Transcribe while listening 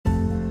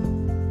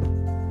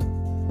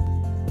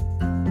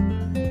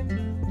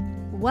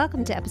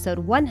Welcome to episode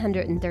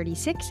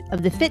 136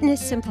 of the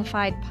Fitness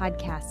Simplified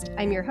podcast.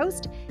 I'm your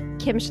host,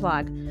 Kim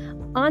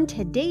Schlag. On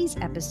today's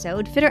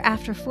episode, Fitter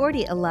After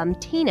 40 alum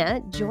Tina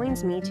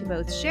joins me to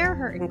both share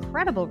her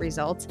incredible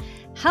results,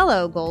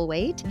 hello goal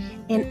weight,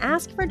 and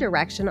ask for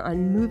direction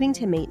on moving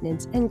to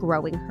maintenance and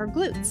growing her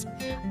glutes.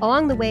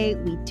 Along the way,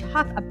 we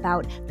talk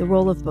about the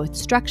role of both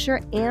structure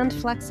and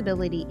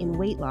flexibility in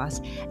weight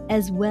loss,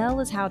 as well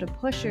as how to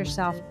push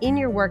yourself in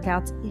your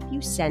workouts if you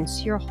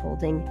sense you're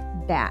holding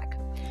back.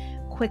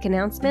 Quick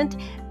announcement,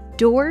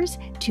 doors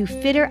to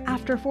Fitter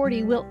After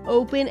 40 will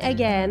open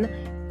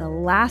again the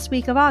last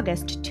week of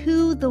August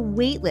to the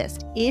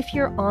waitlist. If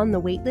you're on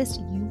the waitlist,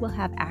 you will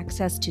have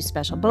access to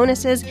special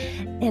bonuses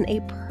and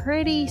a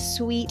pretty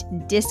sweet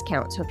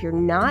discount. So if you're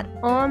not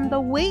on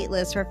the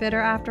waitlist for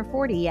Fitter After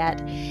 40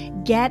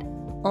 yet, get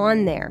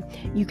on there.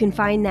 You can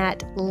find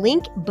that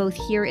link both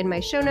here in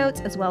my show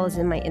notes as well as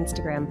in my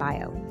Instagram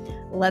bio.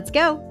 Let's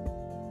go.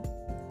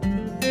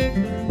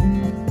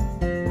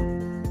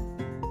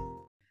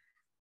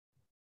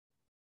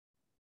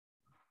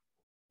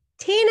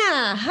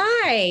 Tina,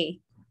 hi.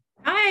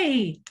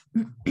 Hi.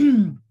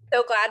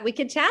 So glad we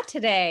could chat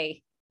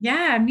today.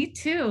 Yeah, me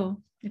too.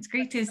 It's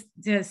great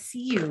to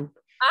see you.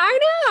 I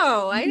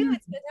know. It's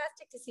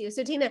fantastic to see you.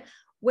 So Tina,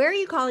 where are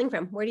you calling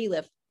from? Where do you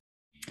live?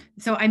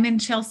 So I'm in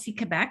Chelsea,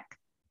 Quebec,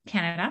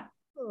 Canada.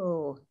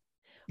 Oh,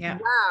 yeah.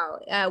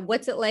 Wow.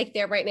 What's it like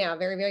there right now?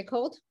 Very, very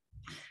cold?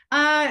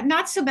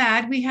 Not so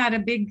bad. We had a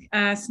big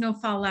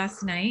snowfall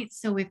last night,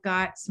 so we've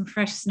got some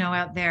fresh snow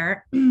out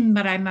there,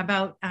 but I'm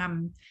about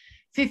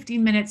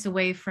 15 minutes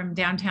away from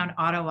downtown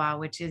Ottawa,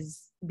 which is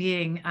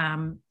being,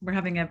 we're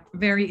having a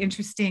very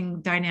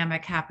interesting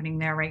dynamic happening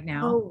there right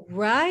now. Oh,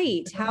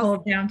 right. The whole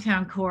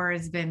downtown core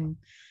has been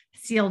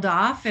sealed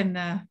off and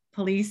the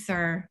police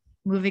are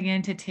moving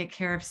in to take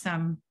care of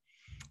some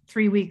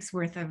 3 weeks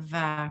worth of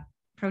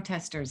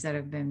protesters that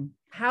have been.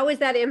 How is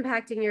that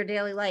impacting your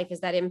daily life? Is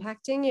that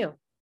impacting you?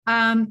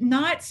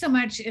 Not so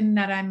much in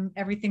that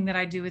everything that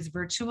I do is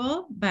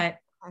virtual, but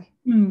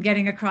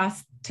getting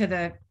across to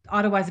the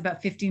Ottawa is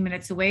about 15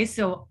 minutes away.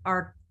 So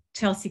our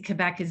Chelsea,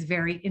 Quebec is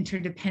very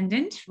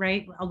interdependent,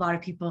 right? A lot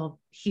of people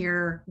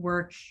here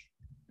work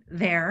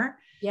there.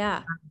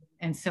 Yeah.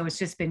 And so it's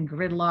just been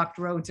gridlocked,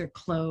 roads are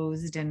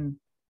closed and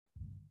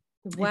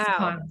wow. It's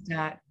caused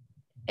that.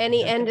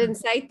 Any end in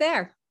sight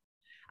there?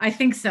 I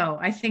think so.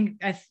 I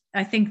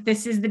think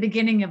this is the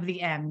beginning of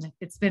the end.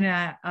 It's been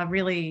a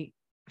really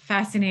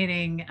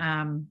fascinating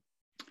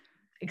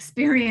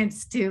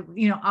experience to,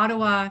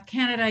 Ottawa,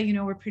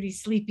 Canada, we're pretty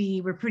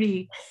sleepy. We're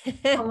pretty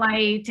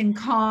polite and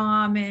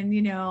calm and,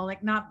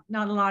 like not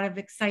a lot of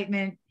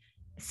excitement.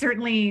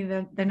 Certainly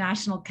the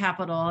national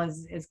capital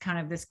is kind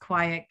of this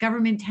quiet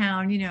government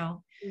town,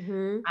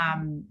 Mm-hmm.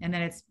 And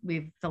then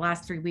the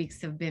last 3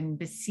 weeks have been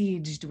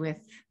besieged with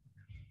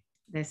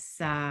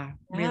this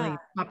really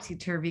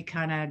topsy-turvy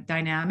kind of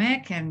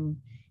dynamic and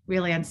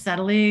really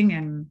unsettling.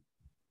 And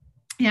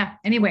yeah,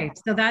 anyway,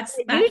 so that's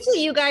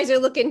usually you guys are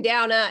looking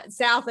down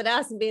south at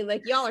us and being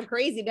like, y'all are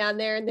crazy down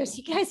there. And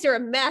you guys are a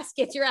mess.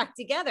 Get your act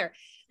together.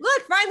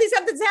 Look, finally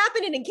something's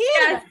happening in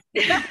Canada.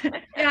 Yes.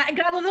 Yeah, it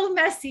got a little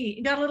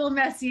messy.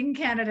 In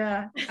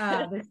Canada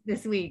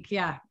this week.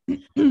 Yeah.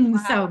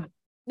 Wow. So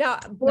now,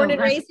 born and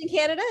raised in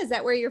Canada, is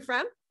that where you're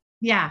from?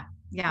 Yeah.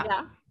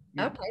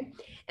 Okay.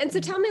 And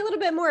so tell me a little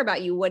bit more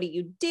about you. What do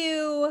you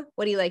do?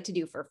 What do you like to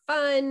do for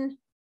fun?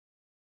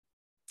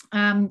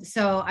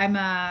 So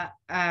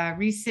I'm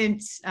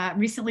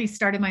recently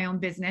started my own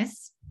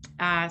business.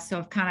 So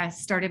I've kind of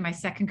started my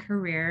second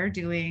career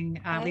doing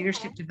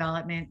leadership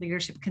development,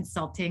 leadership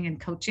consulting and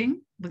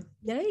coaching.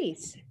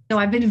 Nice. So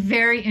I've been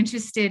very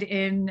interested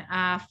in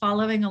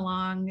following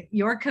along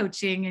your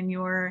coaching and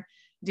your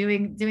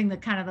doing the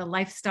kind of the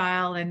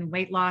lifestyle and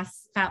weight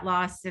loss, fat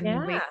loss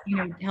and weight,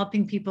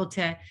 helping people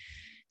to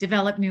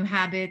develop new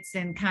habits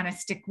and kind of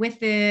stick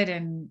with it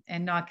and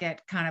not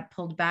get kind of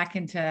pulled back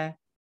into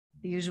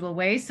the usual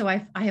way. So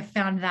I have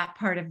found that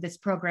part of this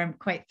program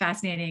quite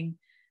fascinating.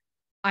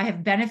 I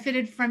have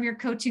benefited from your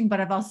coaching, but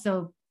I've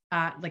also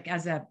like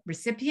as a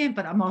recipient,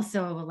 but I'm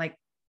also like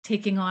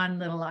taking on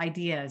little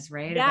ideas,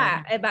 right?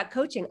 Yeah, about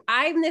coaching.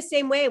 I'm the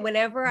same way.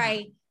 Whenever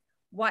I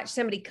watch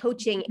somebody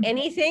coaching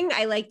anything,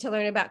 I like to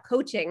learn about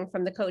coaching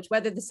from the coach,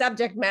 whether the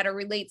subject matter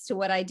relates to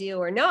what I do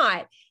or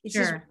not. It's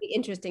just really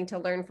interesting to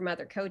learn from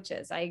other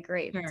coaches. I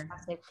agree. That's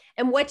fascinating.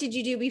 And what did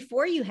you do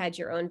before you had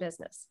your own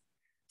business?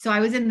 So I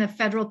was in the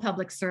federal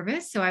public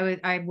service. So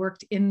I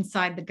worked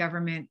inside the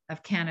government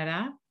of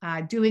Canada,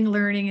 doing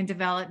learning and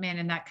development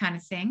and that kind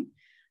of thing.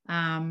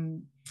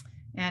 And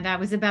I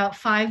was about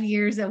 5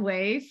 years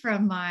away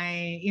from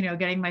my,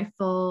 getting my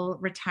full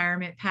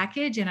retirement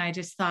package. And I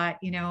just thought,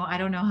 I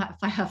don't know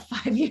if I have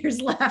 5 years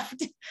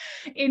left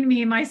in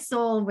me. My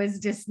soul was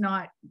just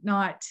not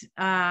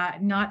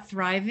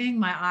thriving.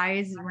 My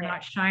eyes were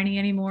not shining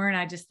anymore. And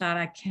I just thought,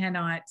 I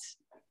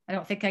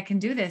don't think I can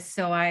do this.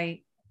 So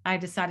I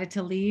decided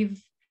to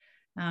leave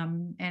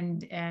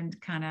and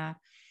kind of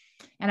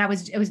And it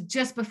was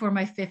just before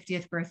my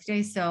 50th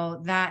birthday.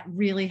 So that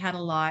really had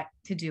a lot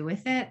to do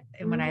with it.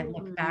 And when I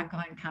look back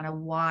on kind of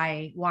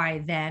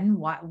why then,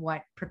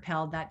 what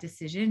propelled that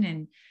decision.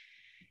 And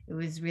it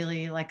was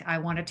really like, I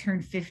want to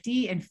turn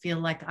 50 and feel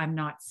like I'm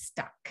not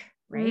stuck.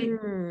 Right.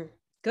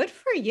 Good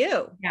for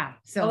you. Yeah.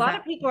 So a lot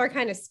of people are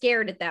kind of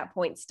scared at that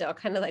point still,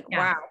 kind of like,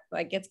 wow,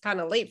 like it's kind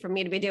of late for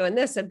me to be doing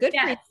this. So good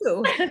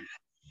for you.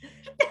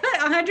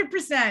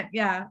 100%.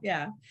 Yeah.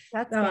 Yeah.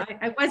 That's so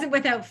I wasn't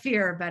without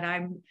fear, but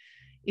I'm,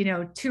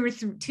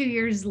 2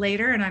 years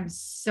later, and I'm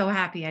so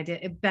happy I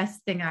did the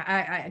best thing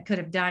I could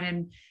have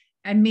done.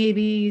 And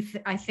maybe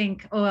I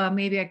think,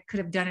 maybe I could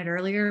have done it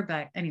earlier,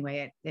 but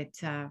anyway,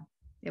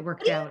 it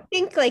worked out. What do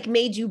you think like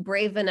made you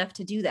brave enough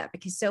to do that?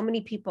 Because so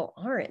many people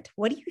aren't.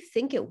 What do you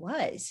think it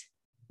was?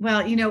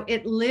 Well,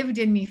 it lived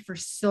in me for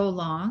so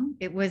long.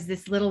 It was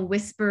this little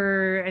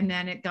whisper, and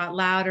then it got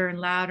louder and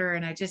louder.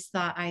 And I just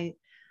thought I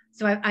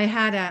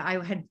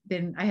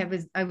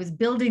was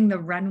building the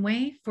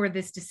runway for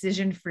this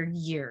decision for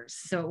years.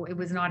 So it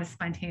was not a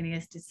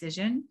spontaneous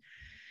decision.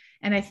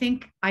 And I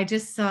think I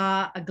just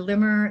saw a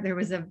glimmer. There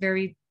was a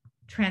very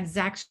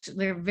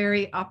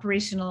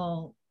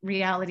operational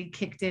reality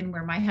kicked in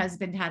where my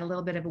husband had a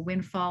little bit of a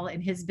windfall in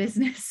his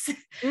business.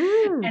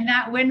 And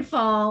that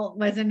windfall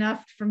was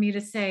enough for me to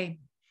say,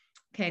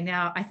 okay,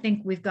 now I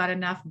think we've got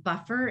enough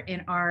buffer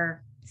in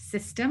our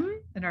system,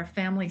 in our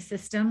family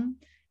system,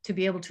 to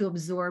be able to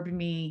absorb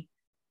me,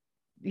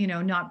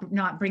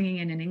 not bringing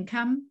in an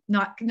income,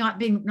 not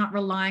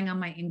relying on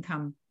my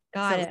income.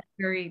 Got it.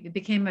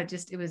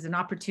 It was an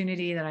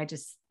opportunity that I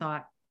just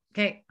thought,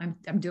 okay,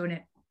 I'm doing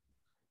it.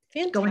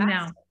 Fantastic. Going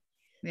now.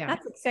 Yeah.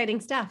 That's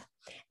exciting stuff.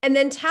 And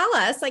then tell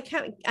us, like,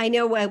 I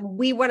know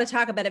we want to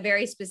talk about a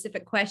very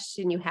specific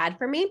question you had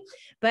for me,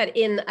 but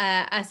in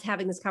us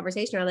having this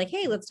conversation, I'm like,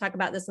 hey, let's talk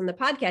about this on the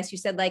podcast. You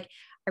said, like,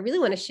 I really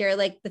want to share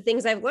like the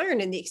things I've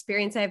learned and the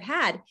experience I've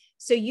had.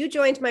 So you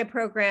joined my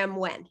program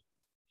when?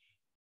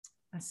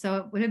 So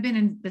it would have been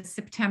in the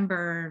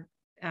September,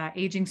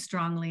 Aging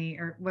Strongly,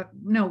 or what?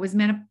 No, it was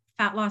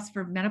fat loss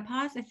for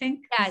menopause, I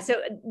think. Yeah.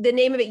 So the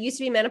name of it used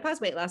to be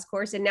Menopause Weight Loss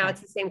Course, and now it's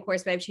the same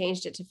course, but I've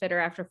changed it to Fitter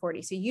After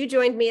 40. So you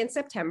joined me in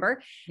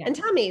September, and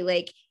tell me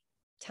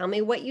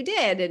what you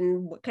did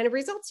and what kind of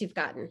results you've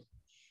gotten.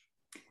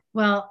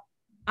 Well,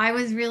 I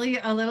was really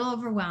a little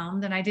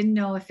overwhelmed, and I didn't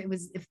know if I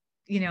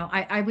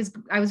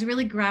was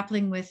really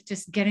grappling with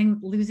just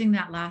losing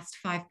that last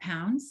 5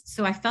 pounds.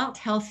 So I felt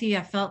healthy.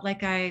 I felt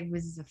like I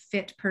was a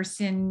fit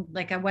person.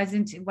 Like I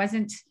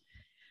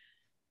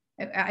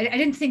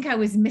didn't think I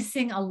was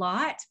missing a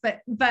lot, but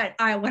what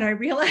I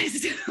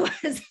realized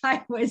was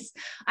I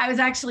was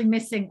actually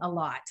missing a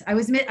lot. I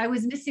was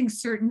missing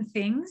certain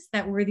things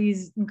that were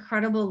these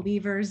incredible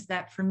levers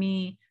that for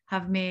me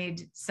have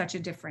made such a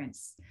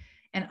difference.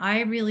 And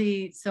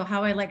so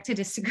how I like to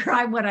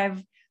describe what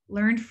I've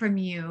learned from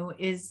you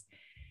is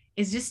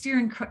just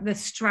the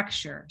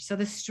structure. So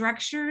the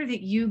structure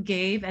that you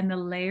gave and the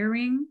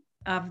layering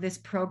of this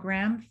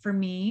program for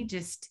me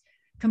just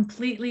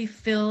completely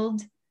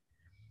filled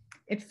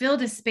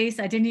a space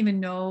I didn't even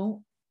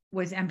know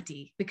was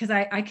empty, because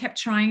I kept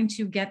trying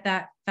to get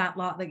that fat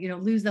loss,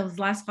 lose those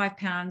last 5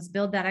 pounds,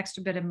 build that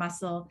extra bit of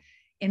muscle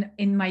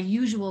in my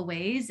usual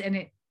ways.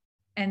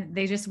 And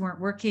they just weren't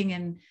working.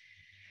 And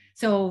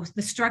so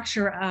the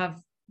structure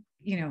of,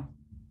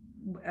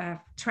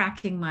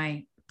 tracking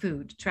my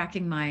food,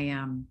 tracking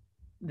my,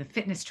 the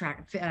fitness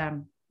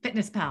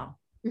Fitness Pal,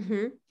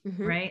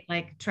 right?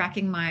 Like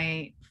tracking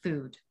my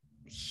food,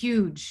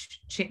 huge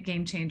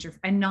game changer,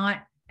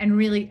 and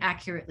really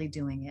accurately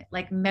doing it,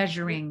 like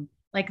measuring,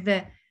 like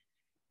the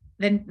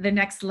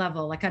next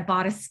level. Like I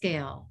bought a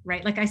scale,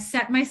 right? Like I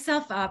set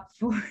myself up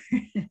for,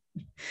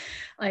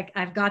 like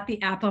I've got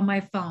the app on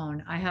my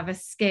phone. I have a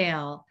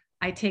scale.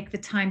 I take the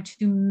time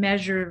to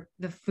measure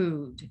the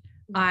food.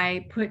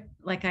 I put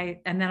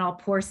and then I'll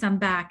pour some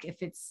back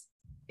if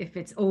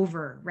it's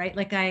over, right?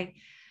 Like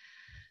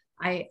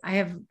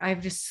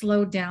I've just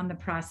slowed down the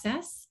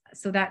process.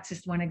 So that's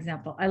just one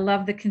example. I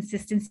love the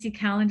consistency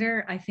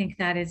calendar. I think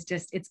that is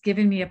it's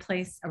given me a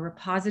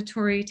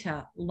repository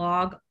to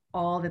log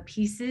all the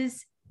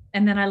pieces.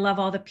 And then I love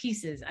all the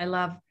pieces. I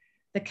love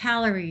the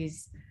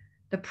calories,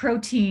 the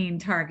protein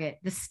target,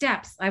 the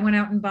steps. I went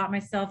out and bought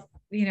myself,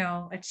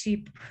 a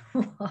cheap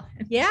one.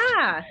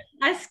 Yeah.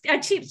 A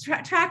cheap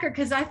tracker.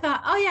 Cause I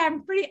thought, oh yeah,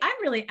 I'm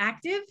really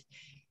active.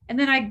 And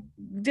then I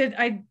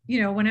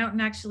went out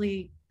and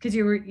actually, cause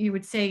you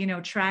would say,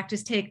 don't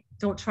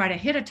try to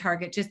hit a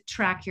target, just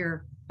track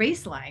your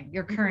baseline,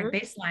 your current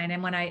baseline.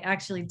 And when I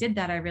actually did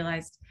that, I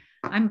realized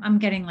I'm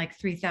getting like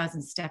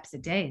 3,000 steps a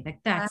day. Like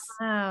that's,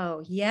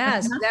 oh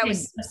yes. So that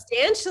was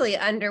substantially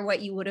under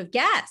what you would have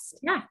guessed.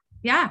 Yeah.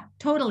 Yeah,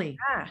 totally.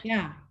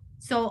 Yeah.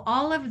 So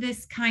all of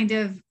this kind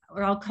of,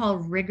 or I'll call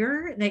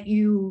rigor that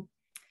you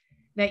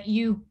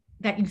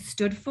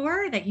stood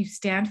for, that you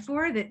stand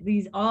for, that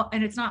these all,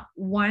 and it's not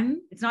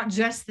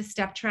just the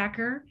step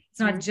tracker. It's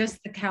not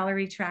just the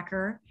calorie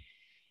tracker.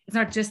 it's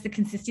not just the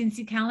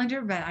consistency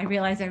calendar, but I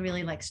realized I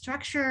really like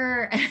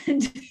structure.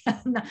 And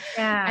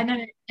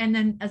and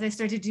then as I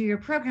started to do your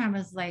program, I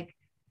was like,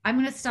 I'm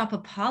going to stop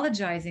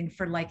apologizing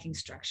for liking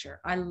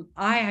structure.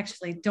 I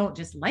actually don't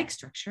just like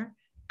structure.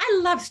 I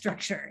love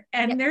structure,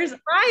 and there's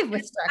thrive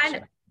with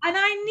structure, and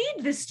I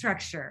need this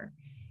structure.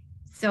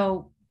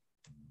 So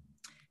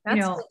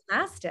that's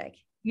fantastic.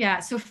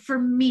 Yeah. So for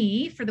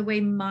me, for the way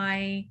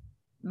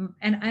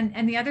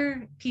and the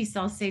other piece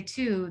I'll say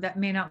too, that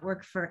may not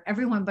work for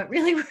everyone, but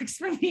really works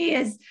for me,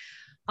 is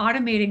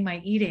automating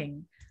my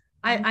eating.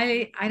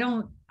 I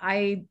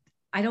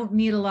don't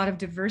need a lot of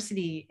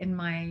diversity in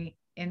my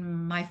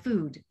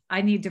food.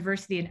 I need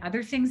diversity in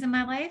other things in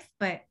my life,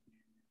 but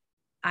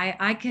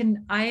I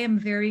am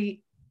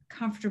very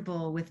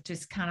comfortable with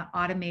just kind of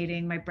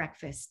automating my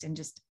breakfast and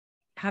just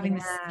having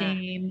the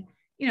same,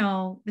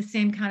 the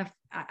same kind of,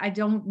 I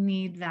don't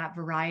need that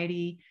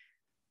variety.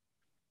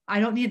 I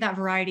don't need that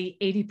variety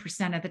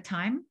 80% of the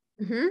time.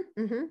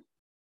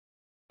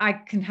 I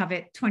can have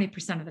it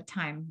 20% of the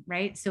time,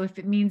 right? So if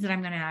it means that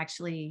I'm going to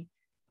actually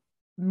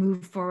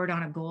move forward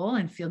on a goal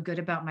and feel good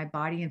about my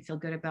body and feel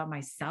good about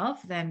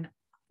myself, then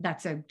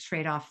that's a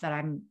trade-off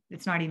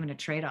it's not even a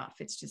trade-off.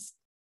 It's just,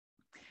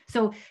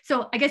 so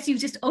I guess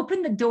you've just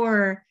opened the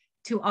door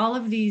to all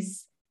of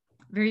these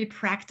very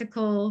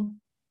practical,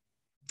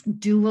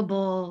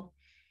 doable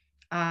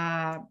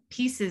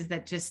pieces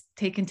that just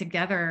taken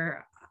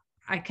together,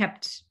 I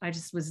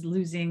just was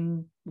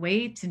losing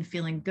weight and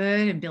feeling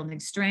good and building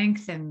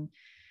strength. And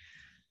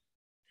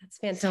that's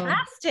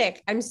fantastic.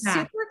 So, I'm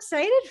super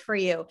excited for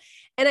you.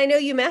 And I know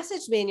you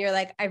messaged me and you're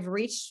like, I've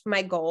reached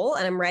my goal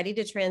and I'm ready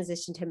to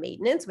transition to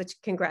maintenance, which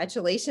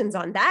congratulations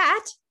on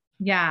that.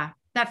 Yeah.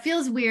 That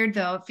feels weird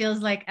though. It feels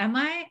like, am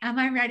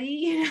I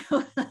ready?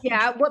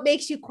 Yeah. What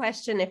makes you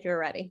question if you're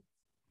ready?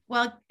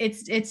 Well,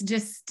 it's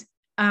just,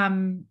 I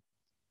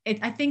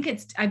think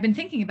I've been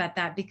thinking about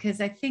that because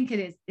I think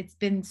it's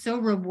been so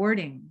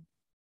rewarding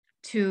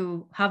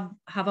to have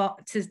all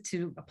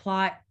to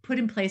put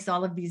in place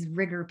all of these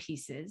rigor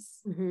pieces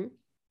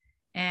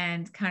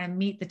and kind of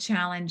meet the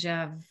challenge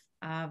of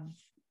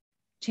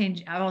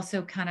change. I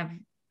also kind of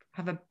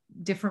have a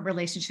different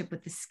relationship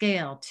with the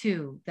scale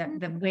too, that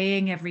the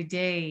weighing every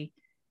day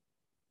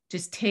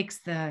just takes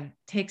the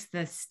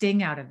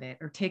sting out of it,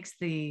 or takes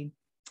the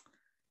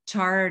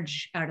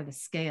charge out of the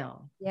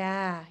scale.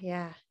 Yeah.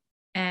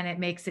 And it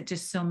makes it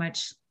just so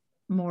much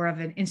more of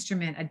an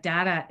instrument, a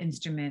data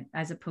instrument,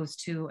 as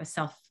opposed to a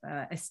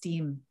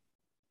self-esteem,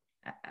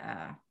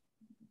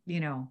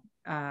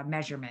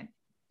 measurement.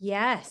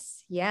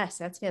 Yes.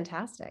 That's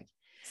fantastic.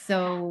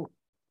 So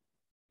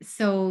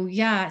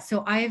yeah.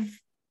 So I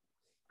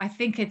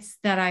think it's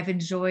that I've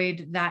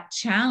enjoyed that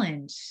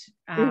challenge.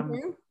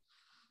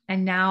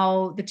 And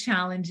now the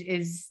challenge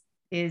is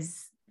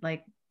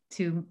like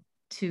to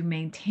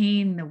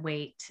maintain the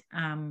weight.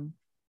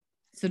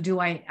 So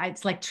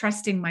it's like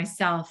trusting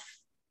myself,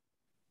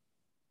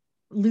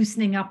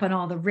 loosening up on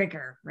all the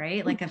rigor,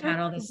 right? Like I've had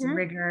all this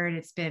rigor,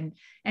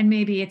 and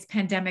maybe it's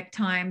pandemic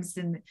times,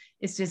 and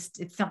it's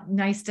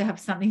nice to have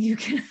something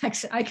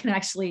I can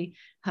actually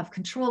have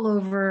control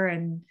over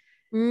and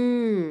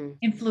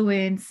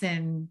influence.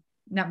 And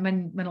not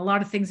when a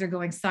lot of things are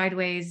going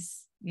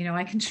sideways,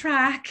 I can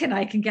track and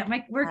I can get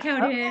my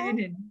workout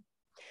in.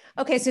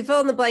 Okay. So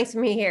fill in the blanks for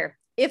me here.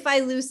 If I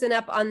loosen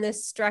up on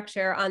this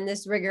structure, on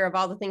this rigor of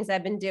all the things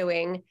I've been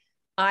doing,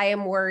 I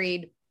am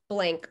worried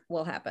blank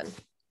will happen.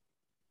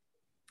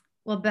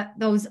 Well, but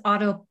those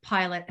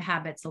autopilot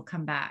habits will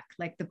come back,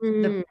 like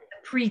the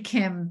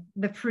pre-Kim,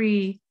 the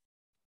pre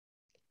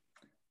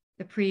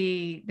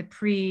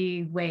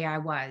way I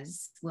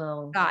was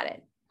will. Got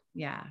it.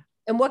 Yeah.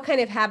 And what kind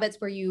of habits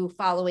were you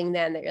following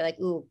then that you're like,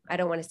 ooh, I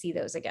don't want to see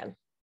those again?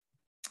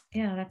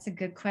 Yeah, that's a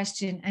good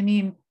question. I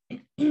mean,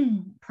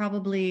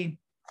 probably,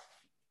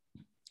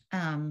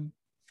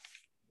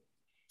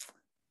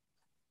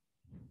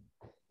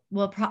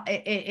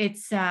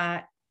 it's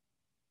a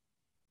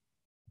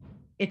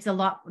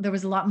lot, there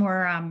was a lot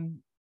more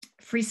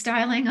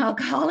freestyling, I'll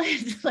call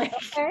it, like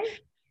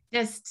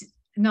just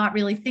not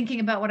really thinking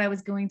about what I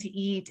was going to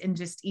eat, and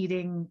just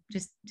eating,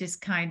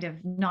 just kind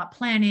of not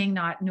planning,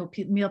 no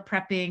meal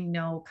prepping,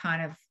 no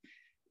kind of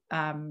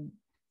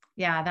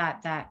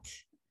that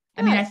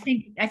I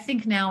mean, I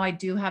think now I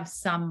do have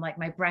some, like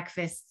my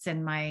breakfasts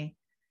and my,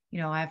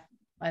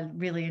 I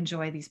really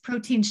enjoy these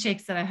protein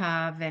shakes that I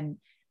have, and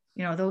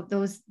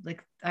those,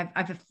 like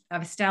I've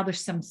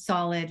established some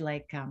solid,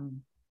 like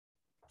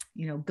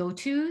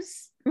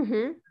go-tos.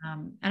 And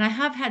I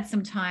have had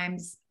some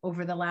times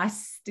over the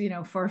last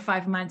 4 or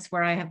 5 months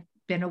where I have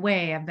been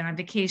away, I've been on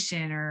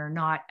vacation, or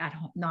not at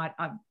home,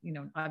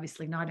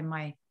 obviously not in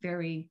my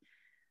very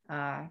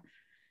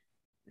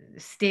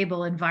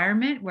stable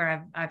environment,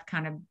 where I've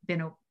kind of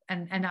been,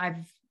 and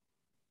I've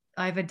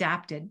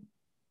adapted,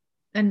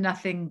 and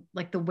nothing,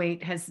 like the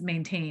weight has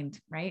maintained,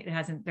 right? There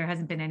hasn't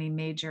been any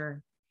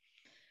major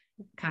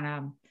kind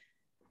of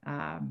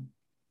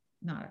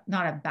not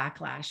a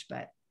backlash,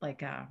 but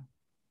like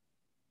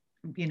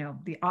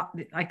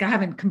like I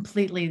haven't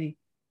completely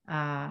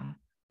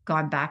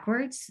gone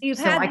backwards. You've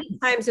had these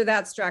times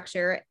without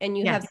structure, and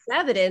you have some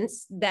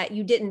evidence that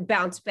you didn't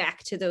bounce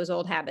back to those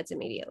old habits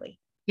immediately.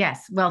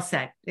 Yes. Well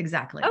said.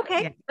 Exactly.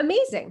 Okay. Yeah.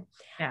 Amazing.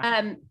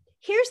 Yeah.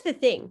 Here's the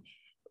thing.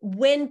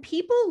 When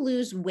people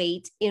lose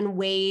weight in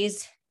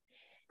ways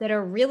that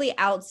are really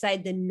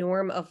outside the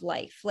norm of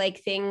life, like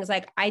things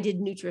like I did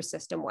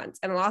Nutrisystem once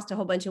and lost a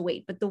whole bunch of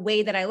weight. But the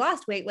way that I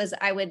lost weight was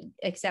I would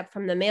accept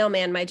from the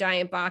mailman my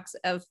giant box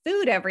of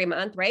food every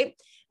month, right?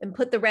 And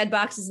put the red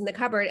boxes in the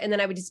cupboard. And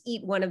then I would just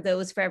eat one of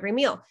those for every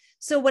meal.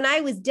 So when I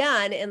was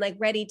done and like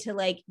ready to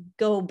like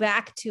go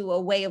back to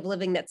a way of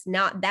living that's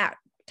not that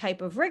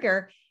type of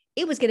rigor,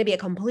 it was going to be a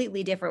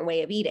completely different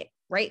way of eating,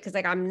 right? Because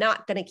like, I'm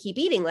not going to keep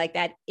eating like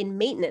that in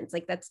maintenance.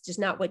 Like that's just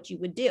not what you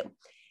would do.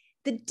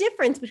 The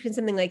difference between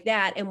something like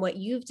that and what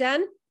you've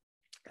done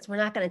is we're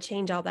not going to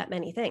change all that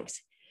many things.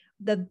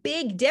 The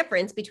big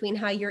difference between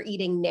how you're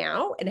eating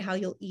now and how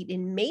you'll eat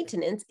in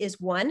maintenance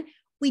is one,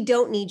 we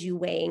don't need you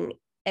weighing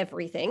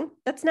everything.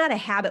 That's not a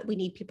habit we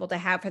need people to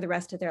have for the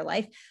rest of their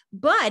life,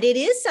 but it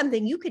is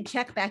something you could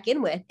check back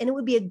in with. And it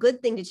would be a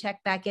good thing to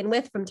check back in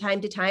with from time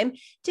to time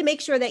to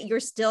make sure that you're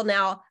still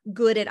now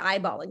good at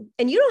eyeballing.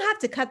 And you don't have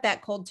to cut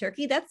that cold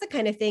turkey. That's the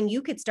kind of thing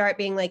you could start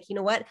being like, you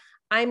know what?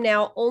 I'm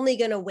now only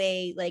going to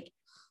weigh like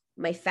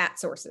my fat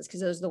sources because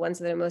those are the ones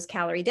that are most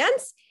calorie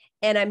dense.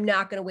 And I'm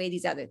not going to weigh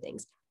these other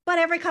things. But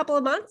every couple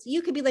of months,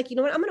 you could be like, you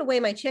know what, I'm going to weigh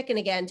my chicken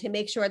again to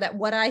make sure that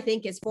what I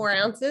think is 4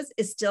 ounces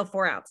is still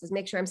 4 ounces,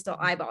 make sure I'm still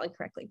eyeballing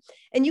correctly.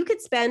 And you could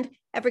spend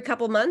every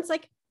couple of months,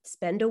 like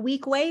spend a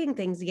week weighing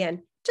things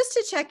again, just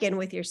to check in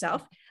with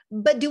yourself.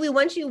 But do we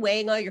want you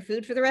weighing all your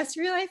food for the rest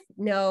of your life?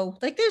 No,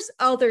 like there's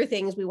other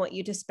things we want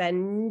you to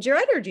spend your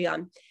energy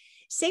on.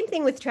 Same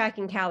thing with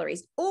tracking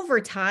calories. Over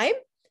time,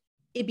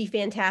 it'd be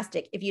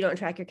fantastic if you don't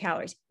track your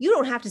calories. You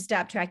don't have to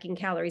stop tracking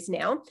calories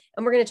now.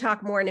 And we're going to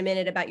talk more in a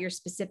minute about your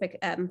specific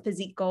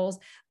physique goals.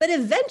 But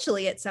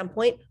eventually at some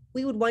point,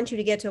 we would want you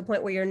to get to a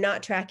point where you're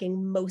not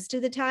tracking most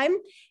of the time.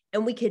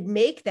 And we could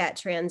make that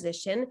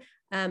transition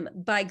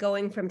by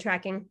going from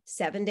tracking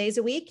 7 days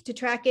a week to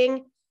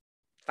tracking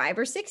 5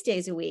 or 6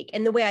 days a week.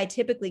 And the way I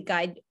typically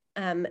guide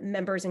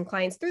members and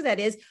clients through that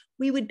is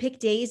we would pick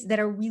days that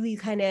are really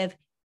kind of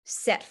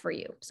set for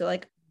you. So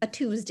like a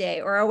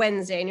Tuesday or a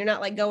Wednesday, and you're not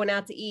like going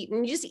out to eat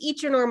and you just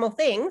eat your normal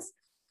things.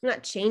 You're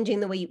not changing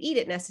the way you eat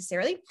it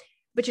necessarily,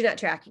 but you're not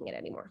tracking it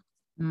anymore.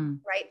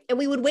 Right. And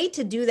we would wait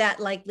to do that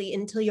likely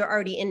until you're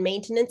already in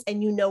maintenance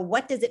and you know,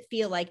 what does it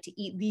feel like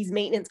to eat these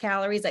maintenance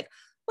calories? Like,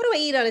 what do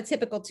I eat on a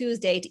typical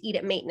Tuesday to eat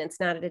at maintenance,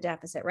 not at a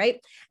deficit? Right.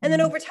 And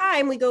then over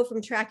time, we go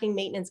from tracking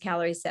maintenance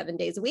calories 7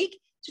 days a week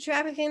to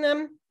tracking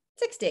them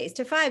 6 days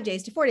to 5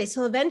 days to 4 days.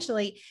 So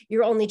eventually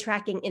you're only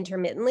tracking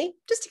intermittently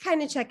just to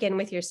kind of check in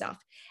with yourself.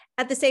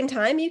 At the same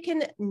time, you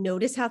can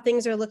notice how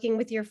things are looking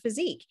with your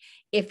physique.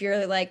 If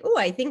you're like, oh,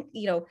 I think,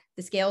 you know,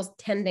 the scale's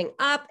tending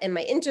up and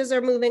my inches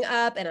are moving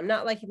up and I'm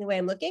not liking the way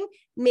I'm looking,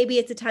 maybe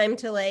it's a time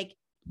to like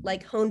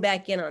hone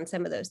back in on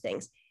some of those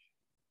things.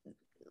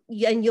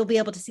 And you'll be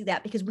able to see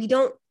that because we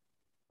don't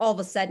all of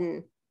a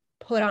sudden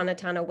put on a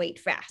ton of weight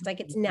fast.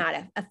 Like it's not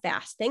a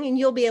fast thing, and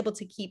you'll be able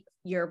to keep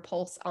your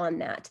pulse on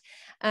that.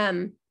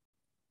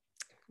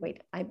 Wait,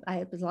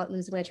 I was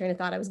losing my train of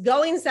thought. I was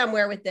going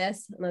somewhere with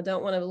this, and I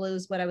don't want to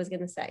lose what I was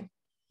going to say.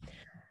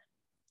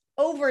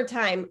 Over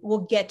time,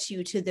 we'll get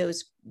you to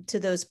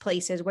those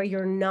places where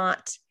you're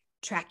not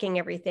tracking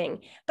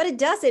everything. But it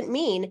doesn't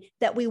mean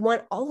that we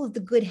want all of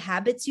the good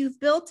habits you've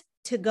built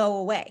to go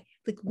away.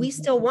 Like we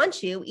still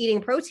want you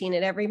eating protein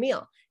at every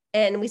meal,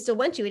 and we still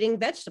want you eating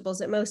vegetables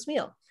at most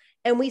meal.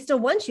 And we still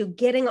want you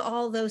getting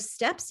all those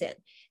steps in.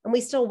 And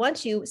we still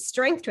want you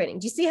strength training.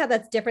 Do you see how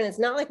that's different? It's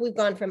not like we've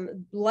gone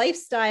from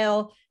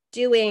lifestyle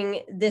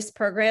doing this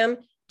program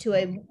to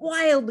a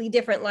wildly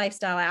different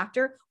lifestyle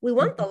after. We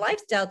want the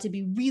lifestyle to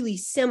be really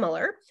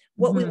similar.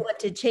 What we want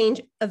to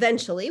change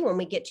eventually when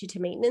we get you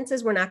to maintenance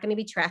is we're not going to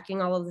be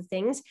tracking all of the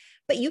things,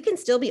 but you can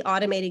still be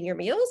automating your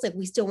meals. Like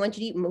we still want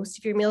you to eat most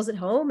of your meals at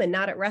home and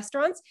not at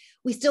restaurants.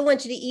 We still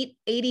want you to eat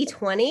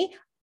 80-20.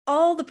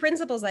 All the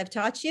principles I've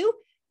taught you,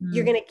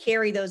 you're going to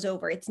carry those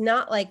over. It's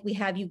not like we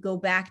have you go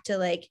back to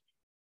like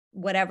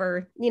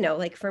whatever, you know,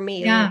 like for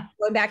me,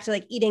 going back to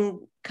like eating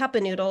cup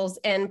of noodles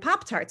and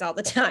Pop-Tarts all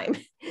the time.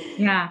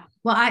 Yeah.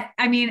 Well,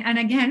 I mean, and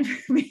again,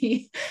 for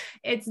me,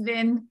 it's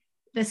been,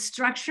 the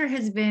structure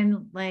has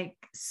been like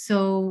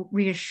so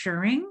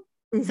reassuring.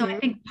 So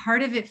I think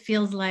part of it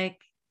feels like,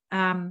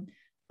 oh,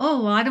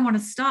 well, I don't want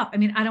to stop. I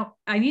mean,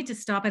 I need to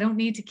stop. I don't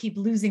need to keep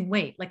losing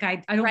weight. Like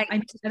I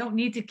don't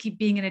need to keep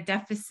being in a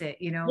deficit,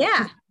 you know?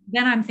 Yeah.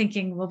 Then I'm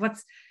thinking, well,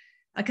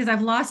 because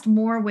I've lost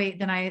more weight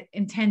than I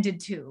intended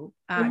to,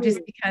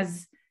 just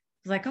because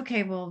it's like,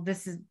 okay, well,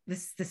 this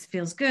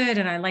feels good.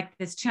 And I like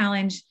this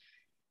challenge,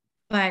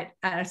 but,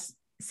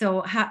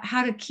 so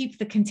how to keep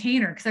the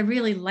container? Cause I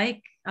really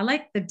like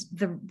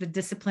the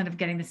discipline of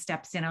getting the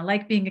steps in. I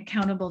like being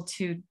accountable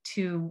to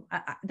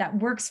that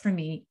works for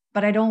me,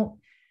 but I don't,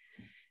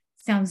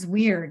 sounds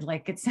weird.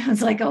 Like it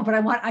sounds like, oh, but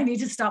I need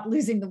to stop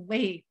losing the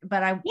weight,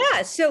 but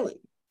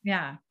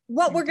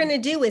what we're going to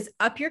do is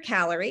up your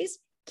calories,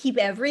 keep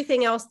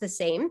everything else the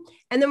same.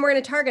 And then we're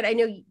going to target, I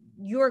know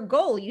your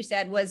goal, you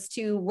said, was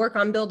to work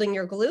on building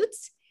your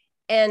glutes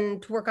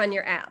and work on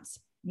your abs.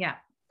 Yeah.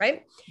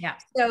 Right. Yeah.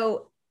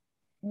 So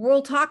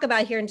we'll talk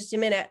about here in just a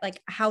minute,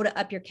 like how to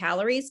up your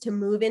calories to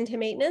move into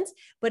maintenance.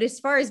 But as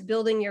far as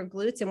building your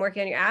glutes and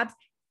working on your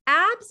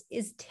abs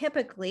is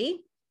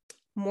typically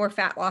more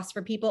fat loss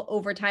for people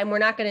over time. We're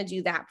not going to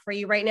do that for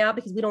you right now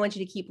because we don't want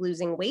you to keep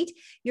losing weight.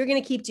 You're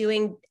going to keep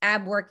doing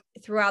ab work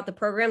throughout the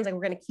programs. Like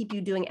we're going to keep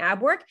you doing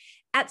ab work.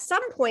 At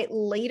some point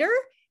later,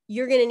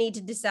 you're going to need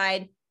to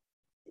decide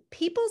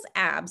people's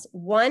abs.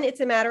 One, it's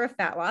a matter of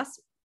fat loss.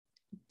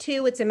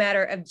 Two, it's a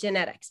matter of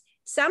genetics.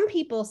 Some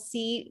people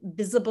see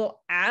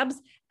visible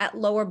abs at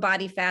lower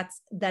body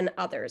fats than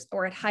others,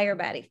 or at higher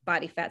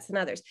body fats than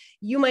others.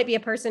 You might be a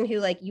person who,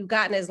 like, you've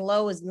gotten as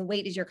low as the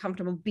weight as you're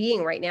comfortable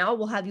being right now.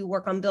 We'll have you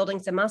work on building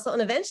some muscle.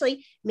 And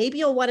eventually maybe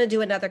you'll want to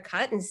do another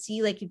cut and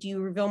see, like, do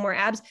you reveal more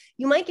abs?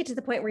 You might get to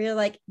the point where you're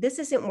like, this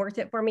isn't worth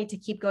it for me to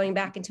keep going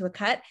back into a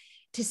cut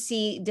to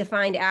see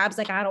defined abs.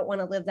 Like, I don't want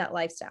to live that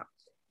lifestyle.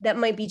 That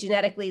might be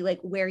genetically like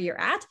where you're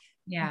at.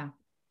 Yeah.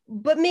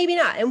 But maybe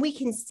not. And we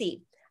can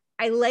see.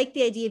 I like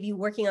the idea of you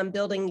working on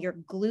building your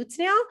glutes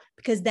now,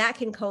 because that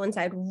can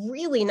coincide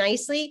really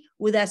nicely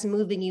with us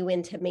moving you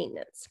into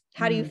maintenance.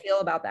 How do you feel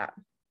about that?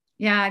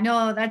 Yeah,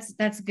 no,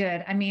 that's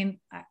good. I mean,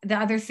 the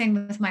other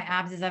thing with my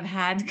abs is I've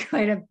had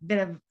quite a bit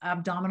of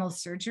abdominal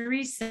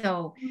surgery.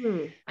 So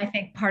I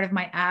think part of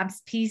my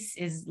abs piece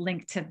is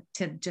linked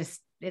to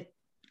just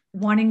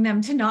wanting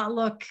them to not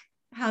look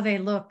how they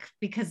look,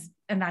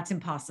 and that's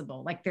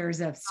impossible. Like,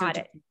 there's a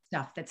surgical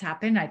stuff that's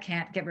happened. I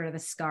can't get rid of the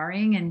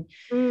scarring,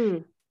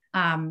 and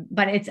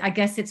but I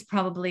guess it's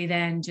probably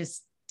then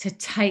just to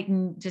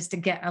tighten, just to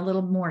get a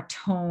little more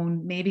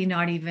tone, maybe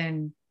not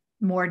even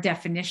more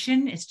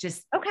definition. It's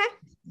just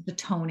the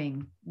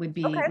toning would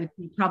be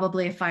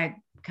probably, if I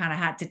kind of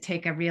had to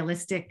take a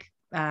realistic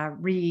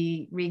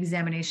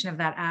re-examination of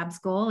that abs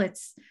goal,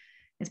 it's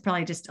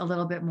probably just a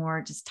little bit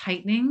more just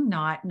tightening,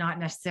 not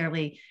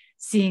necessarily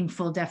seeing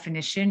full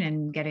definition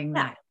and getting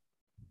that.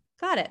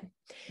 Got it.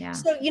 Yeah.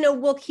 So,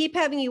 we'll keep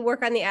having you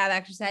work on the ab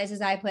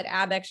exercises. I put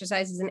ab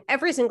exercises in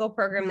every single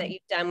program that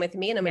you've done with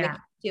me, and I'm going to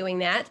keep doing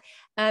that.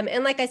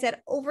 And like I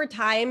said, over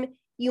time,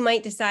 you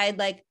might decide,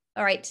 like,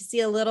 all right, to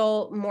see a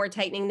little more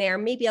tightening there,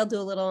 maybe I'll do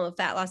a little in the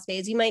fat loss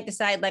phase. You might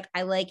decide, like,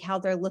 I like how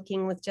they're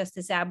looking with just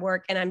this ab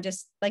work, and I'm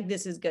just like,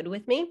 this is good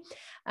with me.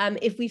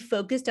 If we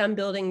focused on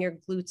building your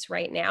glutes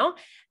right now,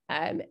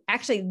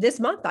 actually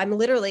this month,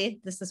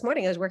 this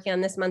morning, I was working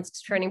on this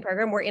month's training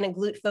program. We're in a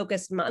glute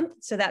focused month.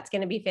 So that's going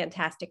to be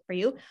fantastic for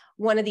you.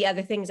 One of the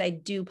other things I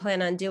do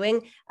plan on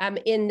doing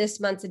in this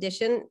month's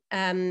edition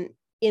in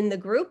the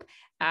group,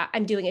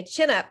 I'm doing a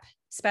chin up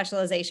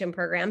specialization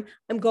program.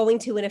 I'm going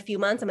to, in a few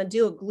months, I'm going to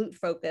do a glute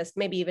focused,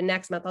 maybe even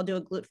next month, I'll do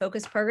a glute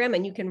focused program,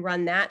 and you can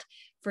run that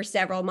for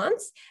several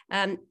months.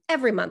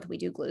 Every month we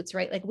do glutes,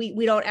 right? Like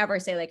we don't ever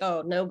say, like,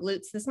 oh, no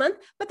glutes this month,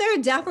 but there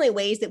are definitely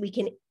ways that we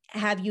can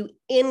have you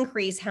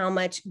increase how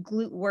much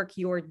glute work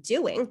you're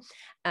doing.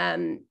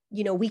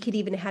 We could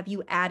even have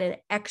you add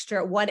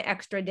one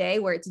extra day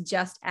where it's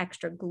just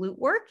extra glute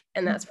work.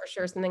 And that's for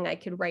sure something I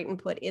could write and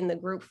put in the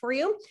group for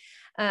you.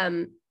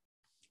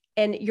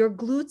 And your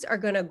glutes are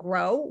going to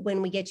grow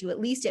when we get you at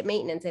least at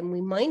maintenance. And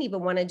we might even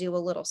want to do a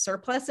little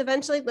surplus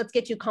eventually. Let's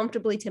get you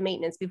comfortably to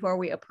maintenance before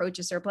we approach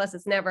a surplus.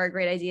 It's never a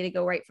great idea to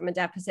go right from a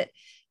deficit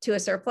to a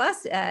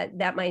surplus.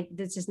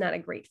 That's just not a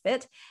great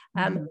fit.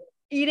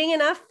 Eating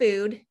enough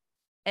food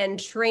and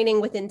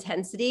training with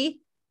intensity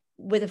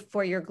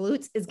for your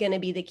glutes is going to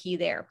be the key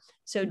there.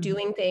 So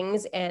doing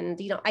things, and,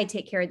 I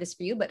take care of this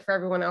for you, but for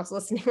everyone else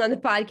listening on the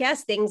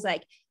podcast, things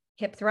like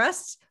hip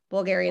thrusts,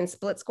 Bulgarian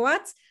split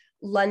squats,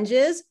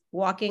 lunges,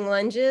 walking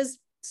lunges,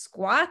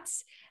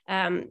 squats,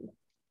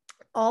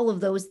 all of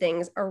those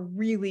things are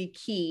really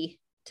key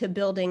to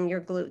building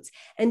your glutes,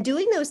 and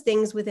doing those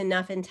things with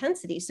enough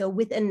intensity. So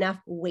with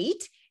enough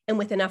weight and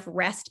with enough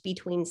rest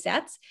between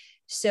sets.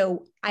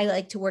 So I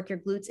like to work your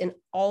glutes in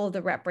all of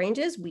the rep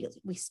ranges.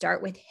 We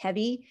start with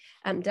heavy.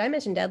 Did I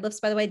mention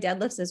deadlifts, by the way?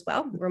 Deadlifts as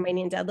well.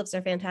 Romanian deadlifts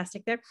are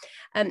fantastic there.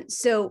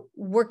 So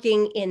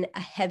working in a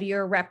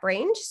heavier rep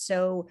range.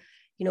 So,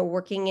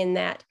 working in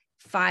that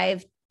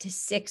 5 to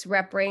 6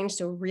 rep range.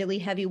 So really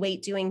heavy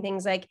weight, doing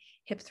things like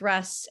hip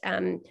thrusts,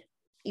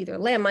 either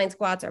landmine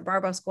squats or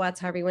barbell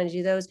squats, however you want to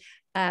do those.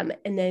 And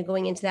then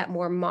going into that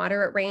more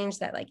moderate range,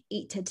 that like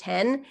 8 to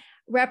 10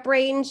 rep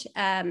range,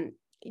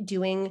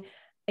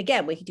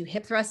 again, we could do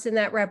hip thrusts in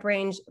that rep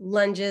range,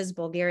 lunges,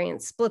 Bulgarian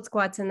split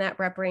squats in that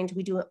rep range.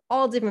 We do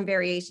all different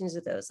variations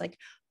of those, like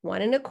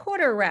 1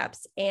 1/4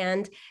 reps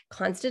and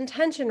constant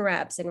tension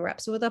reps and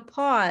reps with a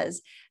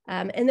pause.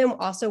 And then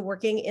also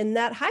working in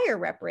that higher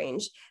rep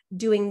range,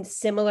 doing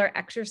similar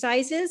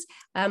exercises,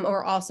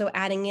 or also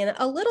adding in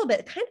a little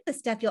bit, kind of the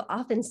stuff you'll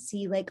often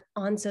see like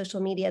on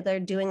social media. They're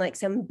doing like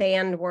some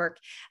band work,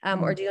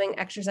 or doing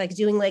exercise,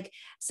 doing like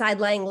side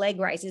lying leg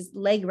raises.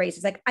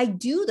 Like I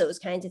do those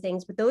kinds of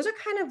things, but those are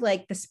kind of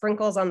like the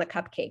sprinkles on the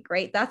cupcake,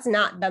 right? That's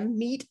not the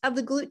meat of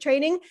the glute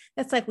training.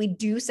 That's like, we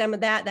do some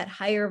of that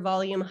higher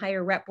volume,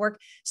 higher rep rep work.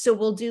 So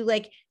we'll do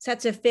like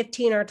sets of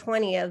 15 or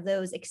 20 of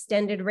those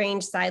extended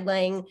range side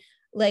lying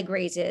leg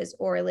raises,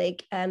 or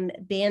like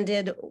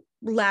banded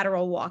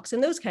lateral walks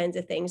and those kinds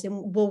of things.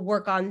 And we'll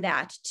work on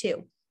that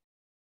too.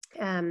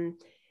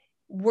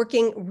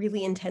 Working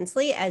really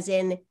intensely, as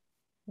in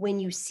when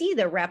you see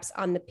the reps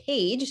on the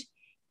page,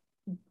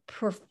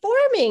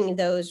 performing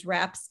those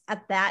reps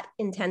at that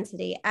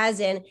intensity, as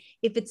in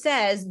if it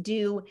says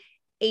do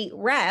 8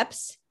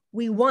 reps,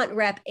 we want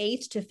rep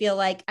 8 to feel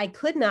like I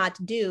could not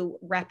do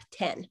rep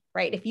 10,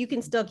 right? If you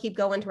can still keep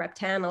going to rep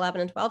 10, 11,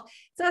 and 12,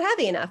 it's not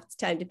heavy enough. It's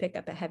time to pick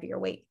up a heavier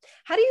weight.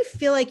 How do you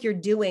feel like you're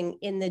doing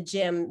in the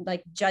gym,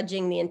 like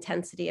judging the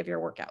intensity of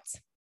your workouts?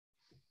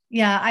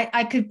 Yeah,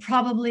 I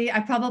probably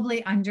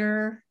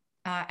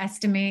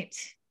underestimate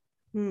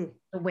the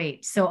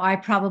weight. So I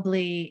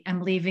probably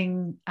am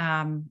leaving,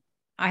 I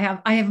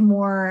have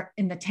more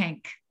in the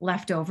tank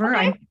left over.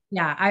 Okay.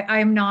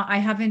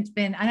 I haven't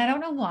been, and I don't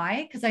know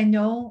why, because I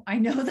know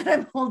that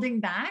I'm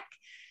holding back.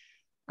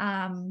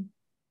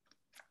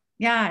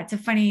 It's a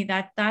funny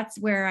that's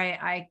where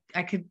I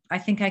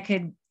think I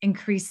could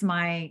increase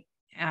my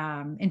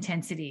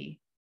intensity.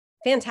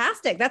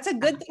 Fantastic. That's a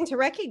good thing to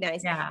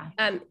recognize. Yeah.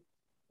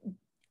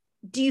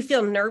 Do you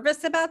feel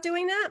nervous about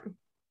doing that?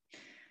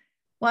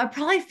 Well, I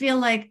probably feel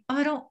like,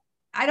 oh,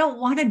 I don't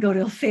want to go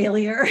to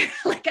failure.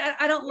 Like,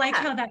 I don't like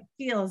how that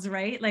feels,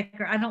 right? Like,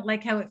 or I don't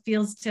like how it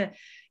feels to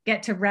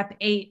get to rep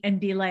 8 and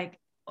be like,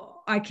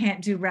 oh, I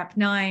can't do rep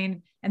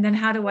 9. And then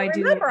how do I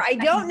do? Remember, I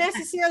don't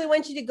necessarily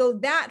want you to go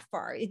that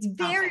far. It's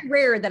very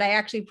rare that I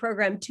actually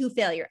program to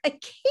failure.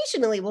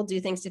 Occasionally we'll do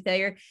things to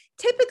failure.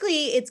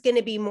 Typically it's going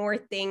to be more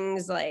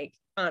things like,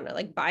 I don't know,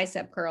 like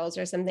bicep curls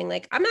or something.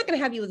 Like, I'm not going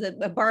to have you with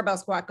a barbell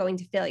squat going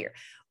to failure.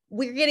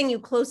 We're getting you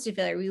close to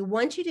failure. We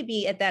want you to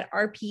be at that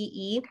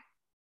RPE,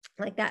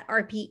 like that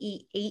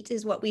RPE 8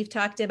 is what we've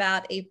talked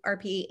about,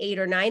 RPE 8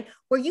 or 9,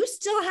 where you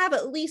still have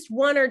at least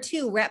 1 or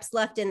 2 reps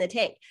left in the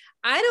tank.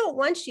 I don't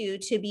want you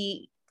to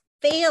be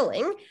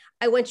failing.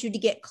 I want you to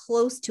get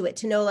close to it,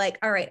 to know like,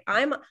 all right,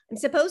 I'm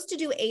supposed to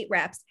do 8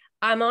 reps.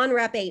 I'm on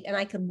rep 8 and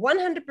I could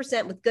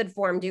 100% with good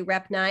form do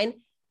rep 9.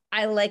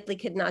 I likely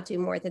could not do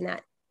more than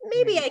that.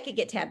 Maybe I could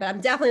get 10, but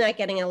I'm definitely not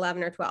getting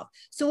 11 or 12.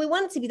 So we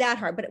want it to be that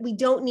hard, but we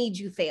don't need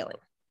you failing.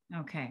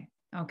 Okay.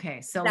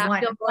 So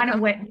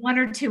one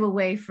or two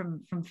away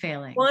from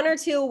failing. 1 or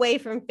 2 away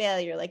from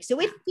failure. Like, so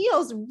it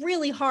feels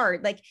really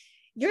hard. Like,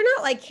 you're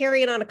not like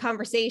carrying on a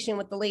conversation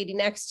with the lady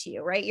next to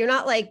you, right? You're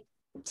not like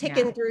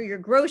ticking through your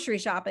grocery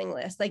shopping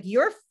list. Like,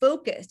 you're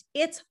focused.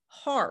 It's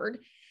hard.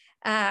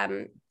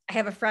 I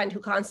have a friend who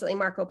constantly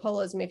Marco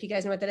Polos me. If you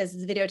guys know what that is,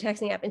 it's a video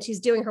texting app, and she's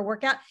doing her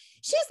workout.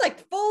 She's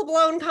like full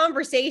blown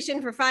conversation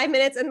for 5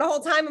 minutes. And the whole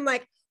time I'm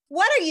like,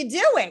 what are you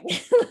doing?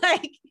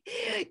 Like,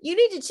 you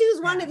need to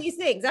choose one of these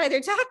things. Either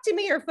talk to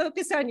me or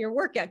focus on your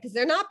workout, because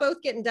they're not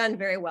both getting done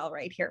very well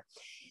right here.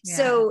 Yeah.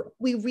 So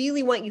we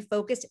really want you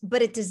focused,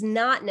 but it does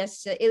not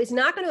necessarily, it's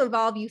not going to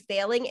involve you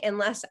failing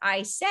unless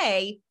I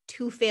say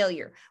to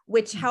failure,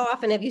 which how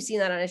often have you seen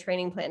that on a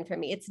training plan from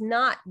me? It's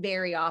not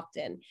very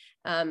often.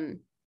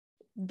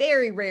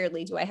 Very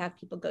rarely do I have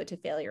people go to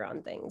failure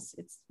on things.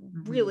 It's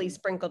really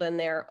sprinkled in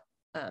there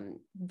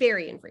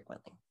very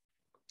infrequently.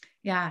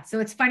 Yeah. So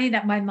it's funny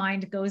that my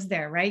mind goes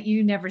there, right?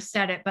 You never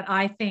said it, but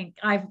I think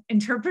I've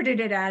interpreted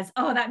it as,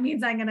 oh, that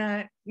means I'm going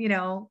to,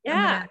 I'm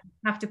gonna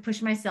have to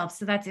push myself.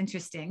 So that's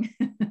interesting.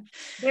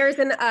 There's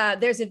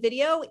a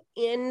video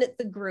in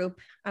the group.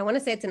 I want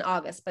to say it's in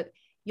August, but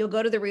you'll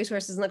go to the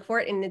resources and look for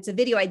it. And it's a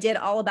video I did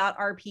all about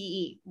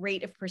RPE,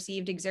 rate of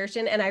perceived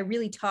exertion. And I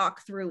really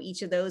talk through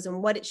each of those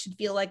and what it should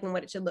feel like and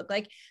what it should look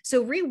like.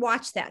 So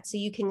rewatch that so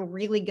you can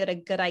really get a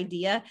good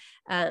idea.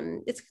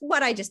 It's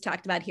what I just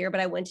talked about here, but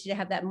I want you to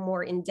have that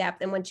more in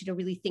depth and want you to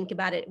really think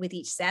about it with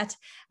each set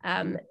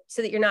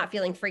so that you're not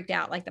feeling freaked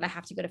out like that I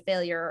have to go to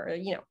failure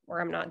or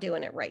I'm not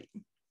doing it right.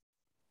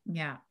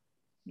 Yeah.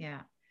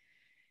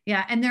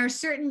 Yeah. And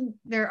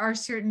there are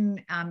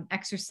certain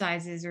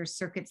exercises or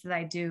circuits that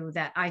I do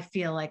that I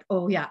feel like,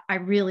 oh yeah, I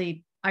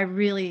really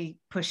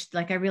pushed,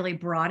 like I really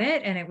brought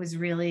it. And it was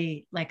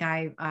really like,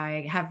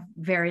 I have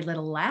very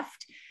little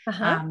left.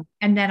 And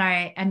then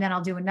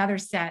I'll do another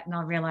set and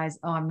I'll realize,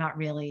 oh, I'm not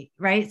really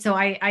right. So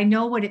I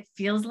know what it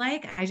feels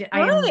like. I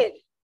am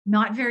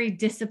not very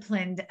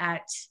disciplined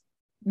at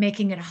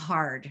making it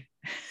hard.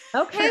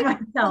 Okay.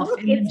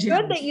 It's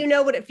good that you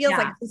know what it feels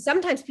like.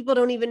 Sometimes people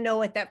don't even know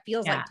what that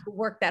feels like to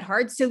work that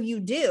hard. So you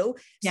do.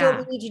 So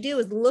what we need to do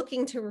is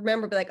looking to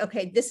remember, be like,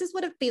 okay, this is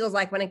what it feels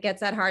like when it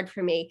gets that hard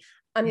for me.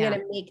 I'm going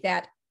to make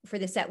that for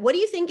the set. What do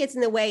you think gets in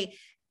the way?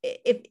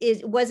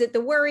 Was it the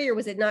worry, or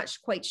was it not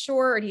quite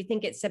sure? Or do you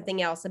think it's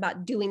something else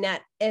about doing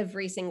that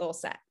every single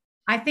set?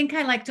 I think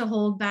I like to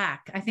hold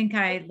back. I think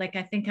I like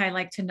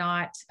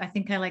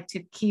to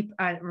keep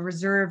a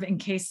reserve in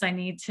case I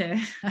need to.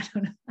 I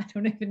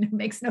don't even, it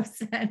makes no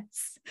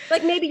sense.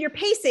 Like maybe you're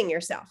pacing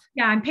yourself.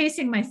 Yeah, I'm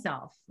pacing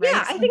myself. Right?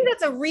 Yeah, I think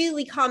that's a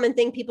really common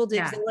thing people do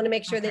because they want to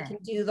make sure they can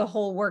do the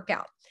whole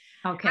workout.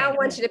 Okay. I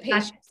want you to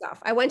pace yourself.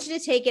 I want you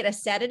to take it a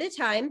set at a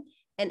time.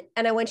 And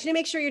I want you to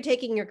make sure you're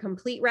taking your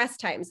complete rest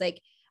times.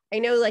 Like, I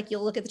know like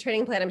you'll look at the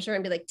training plan, I'm sure,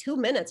 and be like 2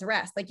 minutes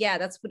rest. Like, yeah,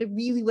 that's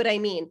what I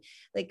mean.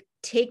 Like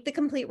take the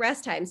complete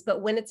rest times,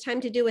 but when it's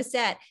time to do a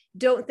set,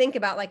 don't think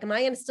about like, am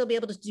I going to still be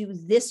able to do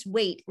this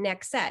weight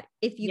next set?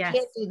 If you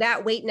can't do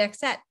that weight next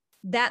set,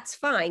 that's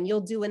fine.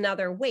 You'll do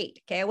another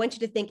weight. Okay. I want you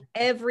to think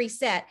every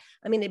set,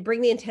 I'm going to bring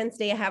the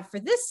intensity I have for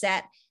this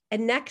set,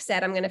 and next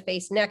set, I'm going to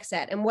face next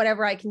set. And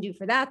whatever I can do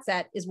for that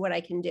set is what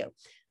I can do.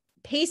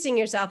 Pacing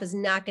yourself is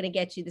not going to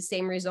get you the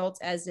same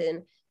results as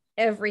in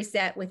every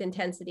set with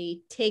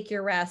intensity. Take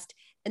your rest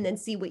and then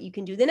see what you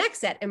can do the next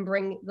set and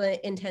bring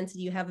the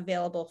intensity you have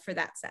available for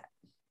that set.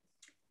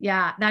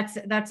 Yeah, that's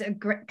a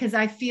great, because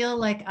I feel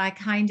like I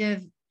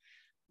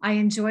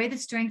enjoy the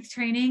strength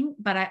training,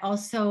 but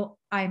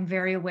I'm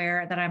very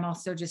aware that I'm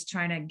also just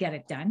trying to get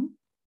it done.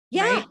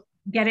 Yeah. Right?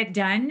 Get it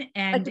done.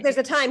 And like there's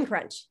a time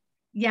crunch.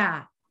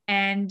 Yeah.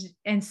 And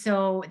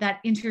so that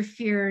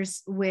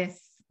interferes with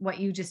what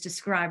you just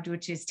described,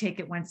 which is take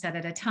it one set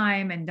at a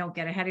time and don't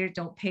get ahead of it,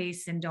 don't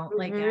pace and don't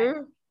like it.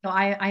 So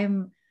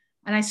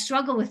I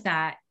struggle with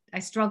that. I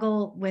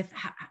struggle with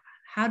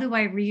how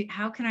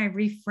can I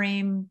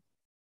reframe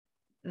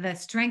the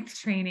strength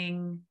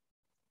training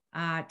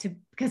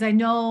because I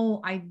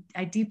know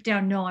I deep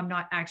down know I'm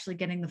not actually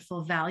getting the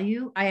full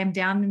value. I am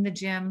down in the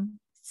gym,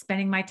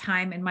 spending my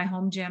time in my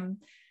home gym,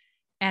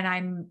 and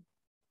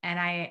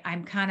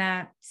I'm kind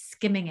of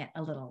skimming it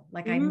a little.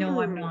 Like I know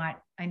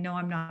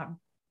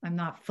I'm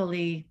not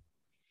fully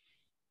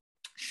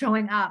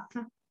showing up.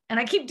 And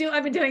I've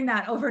been doing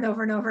that over and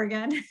over and over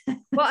again.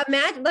 Well,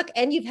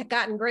 and you've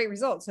gotten great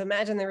results. So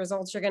imagine the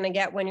results you're going to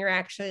get when you're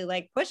actually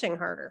like pushing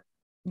harder.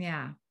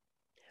 Yeah.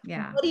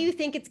 Yeah. What do you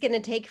think it's going to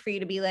take for you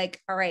to be like,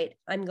 all right,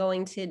 I'm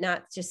going to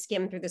not just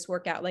skim through this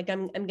workout. Like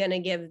I'm going to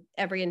give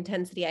every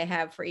intensity I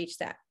have for each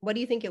set. What do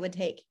you think it would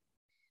take?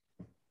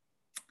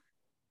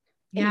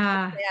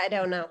 Yeah. I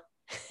don't know.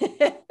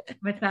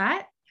 With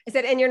that? I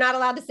said, and you're not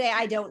allowed to say,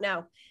 I don't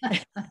know.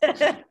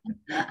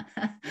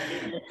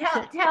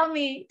 tell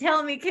me, Kim.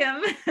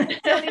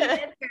 Tell me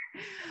the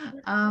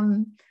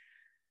answer.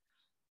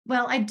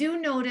 Well, I do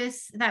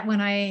notice that when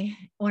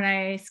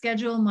I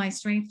schedule my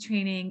strength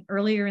training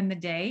earlier in the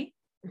day,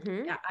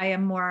 I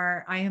am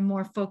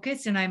more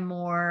focused and I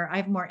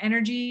have more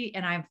energy,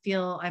 and I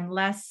feel I'm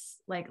less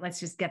like, let's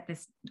just get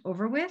this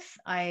over with.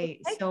 I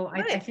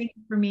think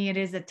for me, it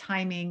is a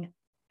timing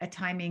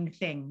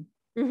thing.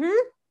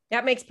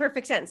 That makes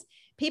perfect sense.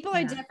 People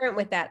are different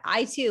with that.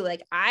 I too,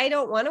 like, I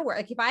don't want to work.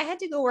 Like if I had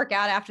to go work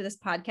out after this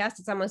podcast,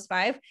 it's almost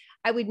 5,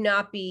 I would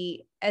not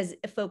be as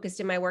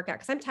focused in my workout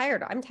because I'm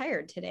tired. I'm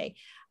tired today.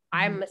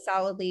 I'm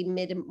solidly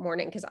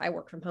mid-morning because I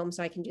work from home,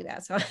 so I can do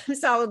that. So I'm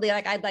solidly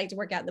like, I'd like to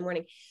work out in the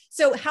morning.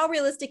 So how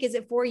realistic is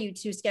it for you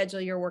to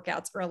schedule your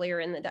workouts earlier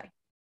in the day?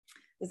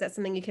 Is that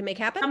something you can make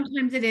happen?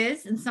 Sometimes it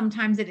is, and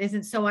sometimes it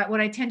isn't. So what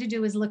I tend to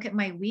do is look at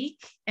my week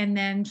and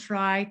then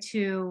try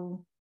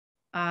to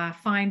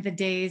find the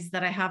days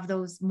that I have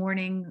those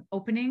morning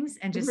openings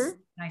and just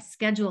I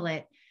schedule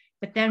it.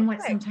 But then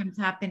what sometimes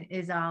happen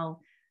is I'll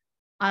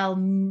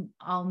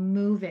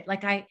move it.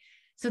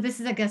 So this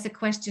is, I guess, a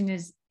question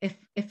is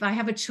if I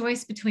have a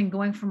choice between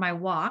going for my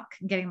walk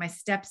and getting my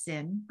steps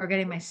in or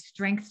getting my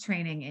strength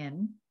training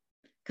in,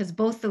 because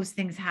both those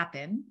things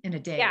happen in a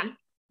day.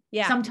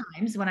 Yeah.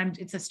 Sometimes when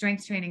it's a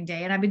strength training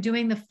day, and I've been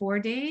doing the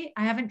 4-day,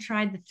 I haven't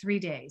tried the 3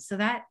 days. So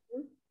that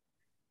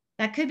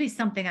could be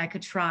something I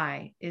could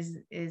try is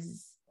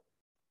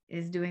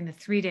doing the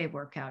 3-day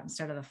workout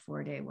instead of the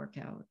 4-day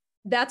workout.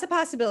 That's a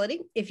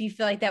possibility if you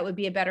feel like that would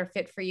be a better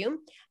fit for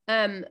you.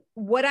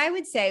 What I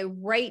would say,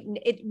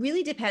 it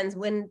really depends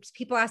when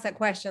people ask that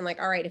question,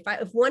 like, all right,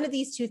 if one of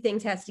these two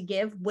things has to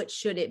give, which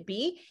should it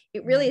be?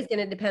 It really is going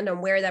to depend on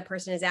where that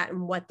person is at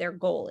and what their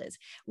goal is.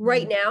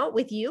 Right now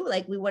with you,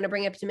 like we want to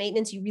bring up to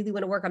maintenance, you really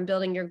want to work on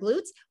building your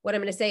glutes. What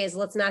I'm going to say is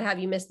let's not have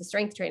you miss the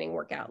strength training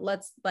workout.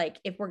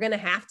 If we're going to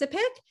have to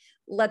pick,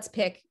 let's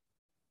pick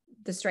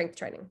the strength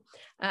training.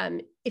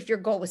 If your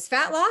goal was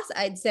fat loss,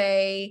 I'd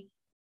say,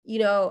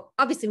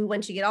 obviously we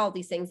want you to get all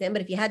these things in,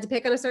 but if you had to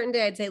pick on a certain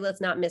day, I'd say, let's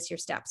not miss your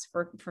steps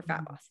for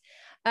fat loss.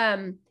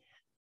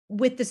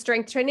 With the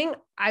strength training,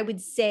 I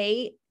would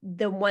say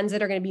the ones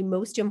that are going to be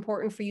most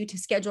important for you to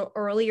schedule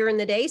earlier in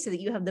the day so that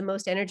you have the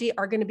most energy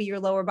are going to be your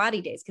lower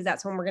body days, because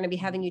that's when we're going to be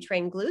having you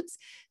train glutes.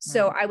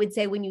 So I would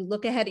say when you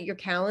look ahead at your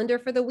calendar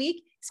for the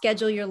week,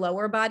 schedule your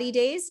lower body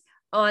days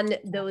on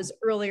those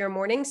earlier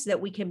mornings so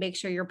that we can make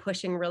sure you're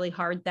pushing really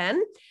hard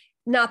then.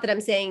 Not that I'm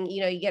saying,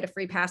 you get a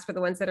free pass for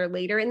the ones that are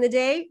later in the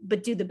day,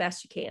 but do the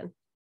best you can.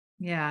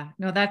 Yeah,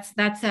 no, that's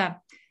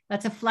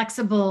a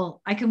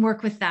flexible, I can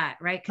work with that,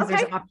 right? Because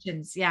there's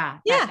options. Yeah.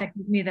 That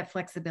gives me that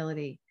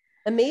flexibility.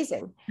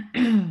 Amazing.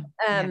 And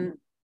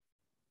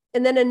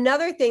then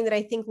another thing that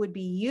I think would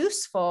be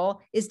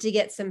useful is to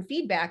get some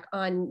feedback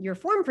on your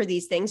form for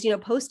these things,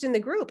 post in the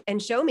group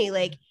and show me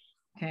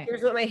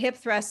here's what my hip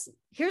thrusts,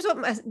 here's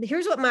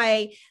what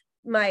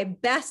my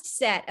best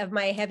set of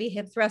my heavy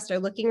hip thrusts are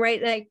looking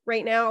right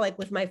now, like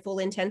with my full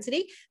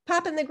intensity.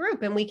 Pop in the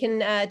group and we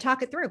can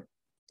talk it through.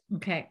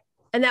 Okay.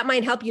 And that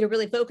might help you to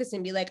really focus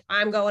and be like,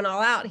 I'm going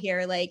all out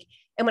here. Like,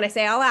 And when I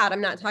say all out,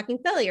 I'm not talking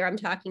failure. I'm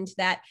talking to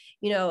that,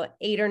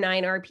 8 or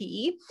 9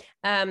 RPE,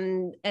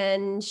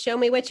 and show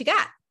me what you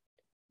got.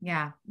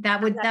 Yeah,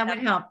 that would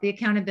help, the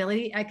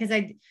accountability.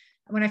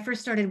 When I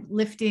first started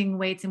lifting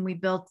weights and we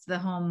built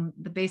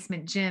the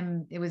basement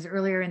gym, it was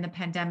earlier in the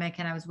pandemic,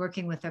 and I was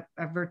working with a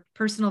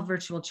personal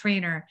virtual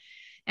trainer.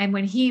 And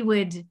when he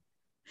would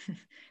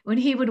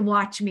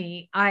watch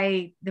me,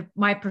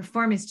 my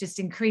performance just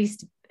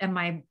increased and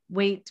my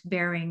weight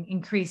bearing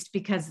increased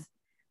because,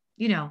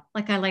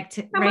 like I like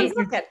to, Someone's right?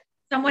 looking.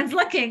 Someone's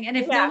looking. And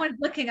if no one's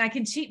looking, I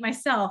can cheat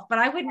myself, but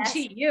I wouldn't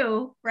cheat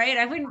you, right?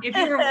 I wouldn't, if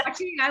you were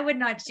watching, I would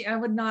not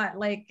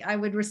I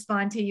would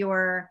respond to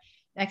your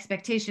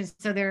expectations.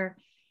 So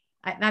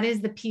that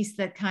is the piece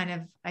that kind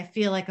of, I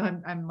feel like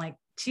I'm like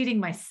cheating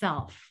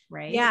myself,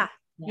 right? Yeah.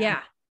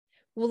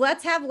 Well,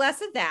 let's have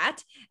less of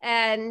that.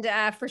 And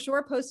for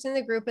sure, post in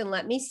the group and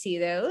let me see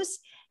those.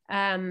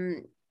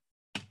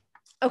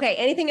 Okay.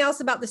 Anything else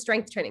about the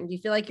strength training? Do you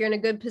feel like you're in a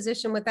good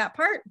position with that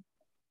part?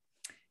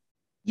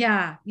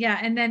 Yeah.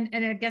 And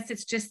I guess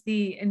it's just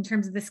in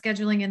terms of the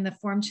scheduling and the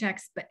form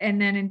checks,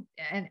 and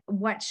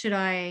what should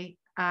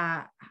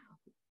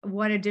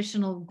what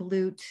additional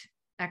glute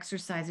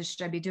exercises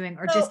should I be doing,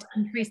 or just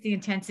increase the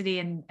intensity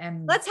and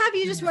let's have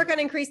you just work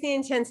on increasing the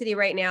intensity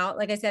right now.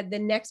 Like I said, the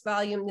next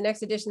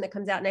edition that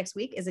comes out next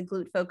week is a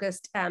glute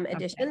focused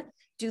edition. Okay.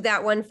 Do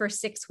that one for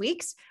 6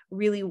 weeks,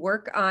 really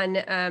work on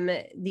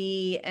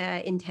the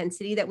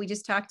intensity that we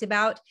just talked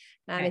about.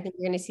 Okay. I think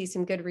you're going to see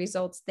some good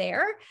results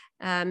there.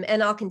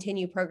 And I'll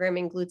continue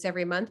programming glutes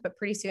every month, but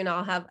pretty soon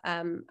I'll have,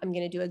 I'm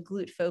going to do a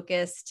glute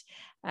focused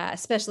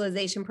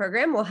specialization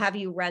program. We'll have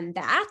you run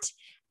that.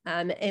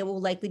 It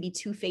will likely be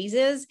 2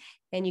 phases,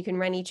 and you can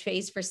run each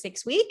phase for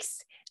 6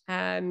 weeks.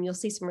 You'll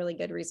see some really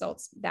good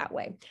results that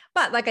way.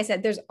 But like I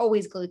said, there's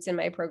always glutes in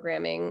my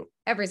programming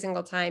every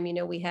single time.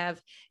 We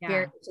have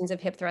variations of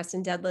hip thrusts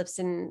and deadlifts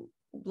and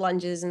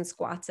lunges and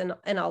squats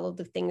and all of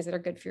the things that are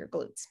good for your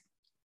glutes.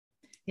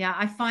 Yeah,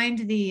 I find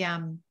the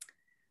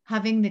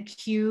having the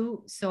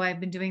cue. So I've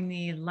been doing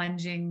the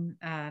lunging,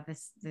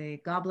 the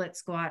goblet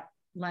squat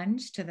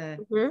lunge to the,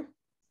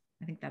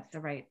 I think that's the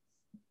right.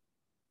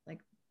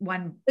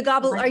 One, the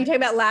goblet. Are you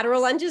talking about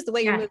lateral lunges? The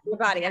way you're moving your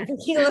body. I'm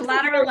thinking of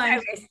lateral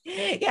lunges.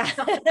 Yeah.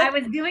 So I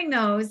was doing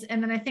those,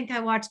 and then I think I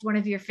watched one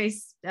of your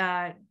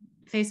Facebook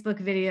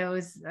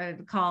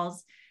videos,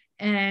 calls,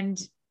 and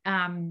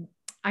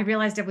I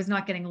realized I was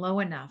not getting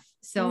low enough.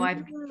 So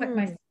I've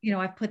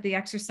put the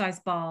exercise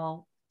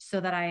ball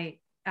so that I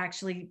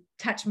actually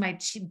touch my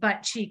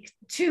butt cheek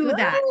to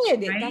that.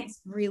 Right?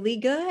 That's really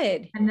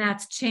good. And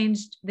that's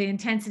changed. The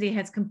intensity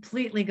has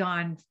completely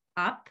gone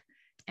up.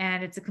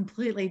 And it's a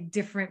completely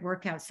different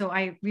workout. So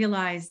I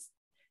realized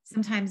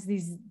sometimes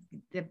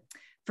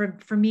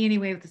for me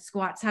anyway, with the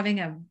squats, having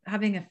a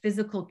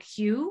physical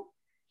cue.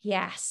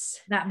 Yes.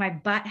 That my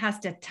butt has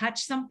to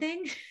touch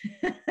something.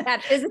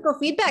 That physical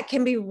feedback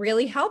can be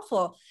really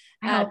helpful.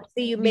 So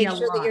you make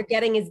sure that you're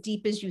getting as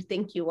deep as you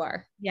think you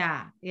are.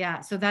 Yeah.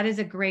 So that is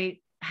a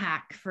great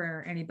hack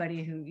for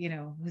anybody who,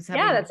 who's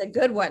having. Yeah, that's a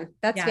good one.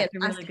 That's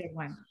fantastic. A really good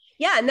one.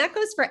 Yeah. And that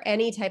goes for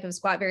any type of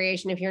squat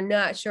variation. If you're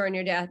not sure in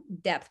your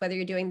depth, whether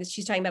you're doing this,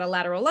 she's talking about a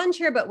lateral lunge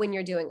here, but when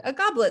you're doing a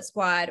goblet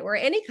squat or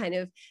any kind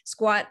of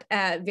squat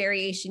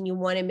variation, you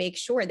want to make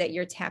sure that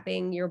you're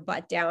tapping your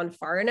butt down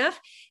far enough.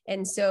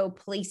 And so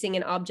placing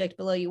an object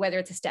below you, whether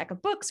it's a stack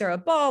of books or a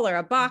ball or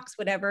a box,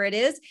 whatever it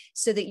is,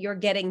 so that you're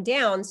getting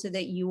down so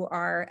that you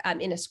are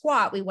in a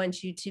squat. We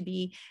want you to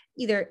be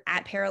either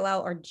at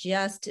parallel or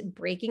just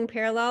breaking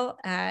parallel.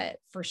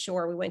 For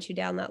sure, we want you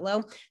down that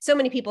low. So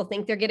many people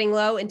think they're getting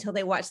low until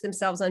they watch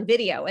themselves on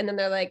video. And then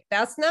they're like,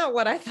 that's not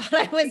what I thought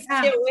I was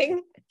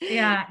doing.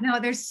 Yeah, no,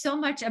 there's so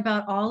much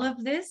about all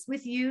of this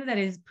with you that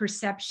is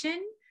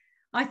perception.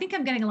 I think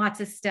I'm getting lots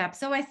of steps.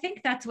 So I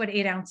think that's what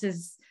 8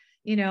 ounces,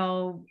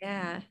 eyeballing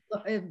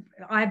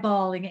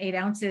 8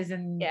 ounces.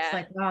 And it's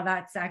like, wow,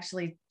 that's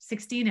actually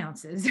 16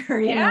 ounces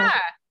or,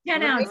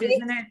 10 ounces,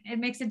 and it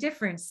makes a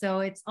difference.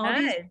 So it's all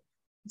these,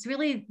 it's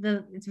really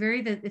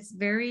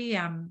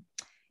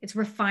it's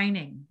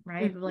refining,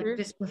 right? Like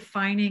just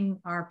refining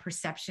our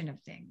perception of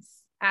things.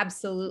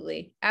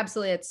 Absolutely.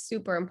 It's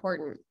super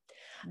important.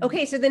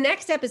 Okay. So the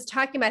next step is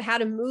talking about how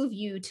to move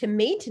you to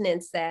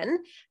maintenance then.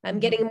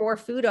 Getting more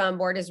food on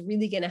board is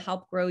really going to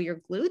help grow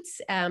your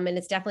glutes. And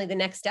it's definitely the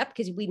next step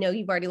because we know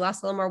you've already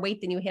lost a little more weight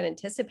than you had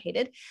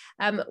anticipated.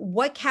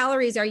 What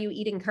calories are you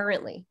eating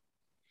currently?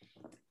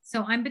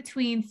 So I'm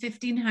between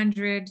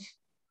 1,500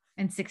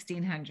 and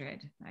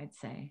 1,600, I'd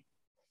say.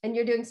 And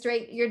you're doing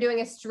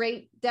a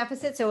straight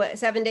deficit. So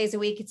 7 days a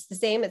week, it's the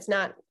same. It's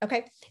not.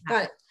 Okay.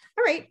 Got it.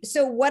 All right.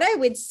 So what I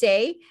would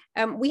say,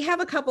 we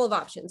have a couple of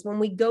options. When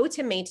we go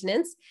to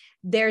maintenance,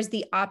 there's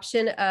the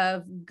option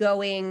of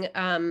going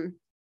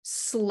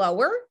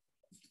slower.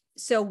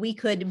 So we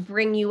could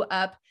bring you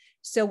up.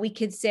 So we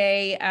could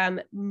say,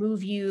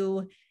 move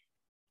you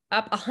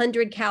up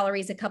 100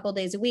 calories a couple of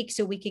days a week.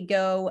 So we could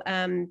go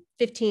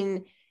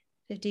 50,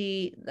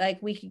 like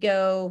we could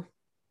go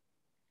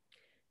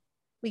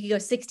we could go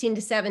 16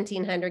 to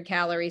 1700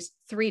 calories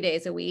 3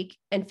 days a week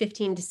and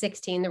 15 to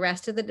 16 the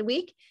rest of the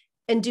week,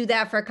 and do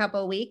that for a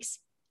couple of weeks,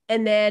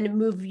 and then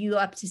move you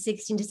up to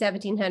 16 to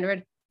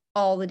 1700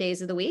 all the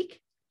days of the week.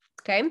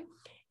 Okay.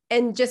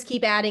 And just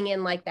keep adding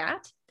in like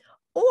that.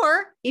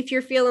 Or if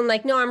you're feeling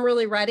like, no, I'm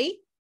really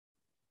ready.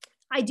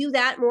 I do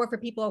that more for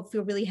people who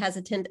feel really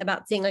hesitant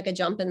about seeing like a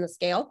jump in the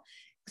scale.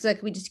 So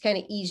like we just kind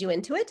of ease you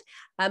into it.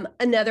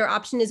 Another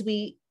option is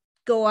we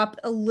go up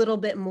a little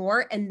bit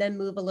more and then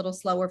move a little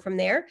slower from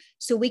there.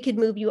 So we could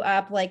move you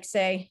up, like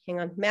say, hang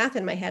on, math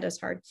in my head is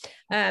hard.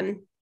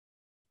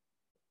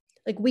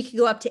 Like we could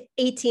go up to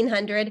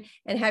 1800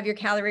 and have your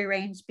calorie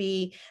range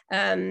be,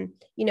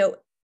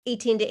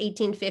 18 to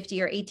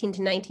 1850 or 18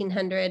 to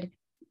 1900,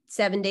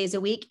 7 days a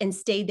week, and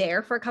stay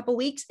there for a couple of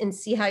weeks and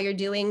see how you're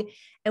doing.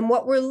 And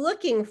what we're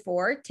looking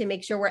for to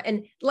make sure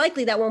and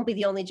likely that won't be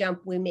the only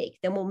jump we make,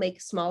 then we'll make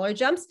smaller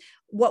jumps.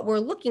 What we're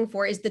looking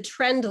for is the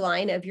trend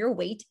line of your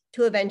weight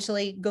to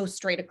eventually go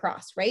straight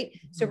across, right?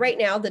 Mm-hmm. So right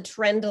now the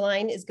trend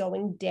line is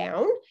going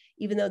down,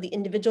 even though the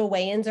individual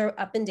weigh-ins are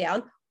up and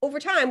down. Over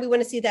time, we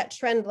want to see that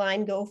trend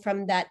line go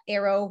from that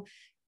arrow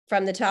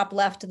from the top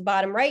left to the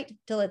bottom right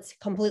till it's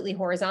completely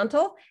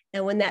horizontal.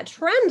 And when that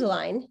trend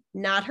line,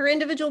 not her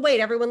individual weight,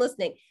 everyone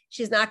listening,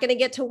 she's not going to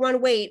get to one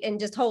weight and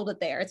just hold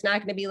it there. It's not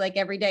going to be like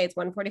every day it's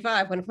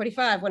 145,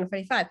 145,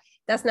 145.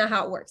 That's not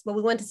how it works. But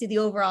we want to see the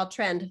overall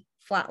trend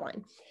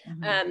flatline.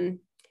 Mm-hmm.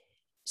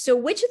 So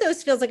which of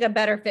those feels like a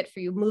better fit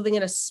for you? Moving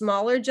in a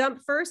smaller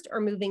jump first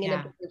or moving in a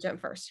bigger jump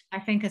first? I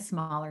think a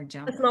smaller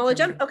jump. A smaller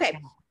jump? Okay.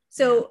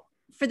 So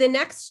for the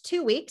next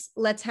 2 weeks,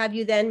 let's have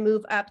you then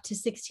move up to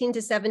 16 to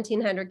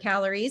 1700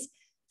 calories,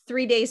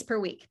 3 days per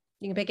week.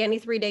 You can pick any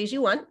 3 days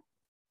you want.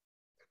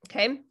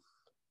 Okay.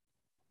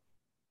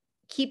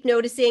 Keep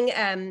noticing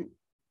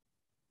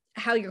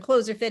how your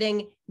clothes are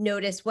fitting.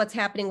 Notice what's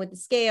happening with the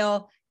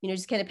scale.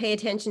 Just kind of pay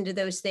attention to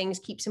those things.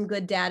 Keep some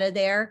good data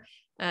there.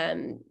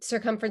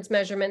 Circumference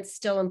measurements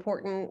still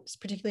important,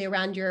 particularly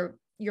around your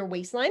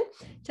waistline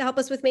to help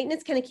us with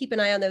maintenance. Kind of keep an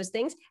eye on those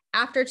things.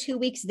 After 2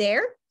 weeks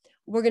there,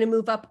 we're going to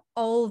move up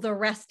all the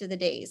rest of the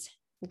days.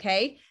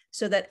 Okay.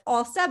 So that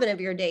all 7 of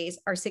your days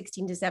are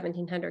 16 to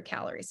 1700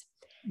 calories.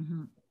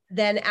 Mm-hmm.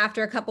 Then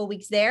after a couple of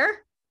weeks there,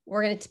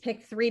 we're going to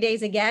pick 3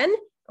 days again,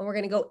 and we're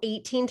going to go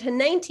 18 to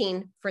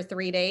 19 for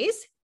 3 days.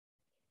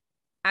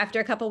 After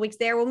a couple of weeks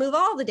there, we'll move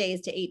all the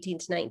days to 18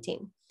 to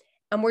 19.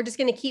 And we're just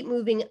going to keep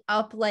moving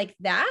up like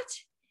that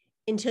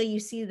until you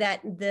see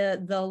that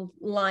the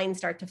lines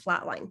start to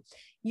flatline.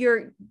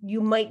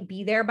 You might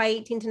be there by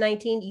 18 to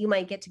 19. You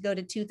might get to go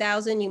to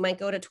 2000. You might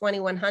go to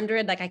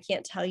 2100. Like I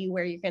can't tell you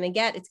where you're going to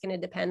get. It's going to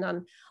depend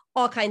on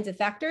all kinds of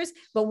factors,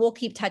 but we'll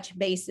keep touch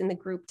base in the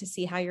group to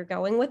see how you're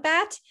going with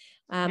that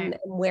and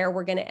where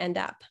we're going to end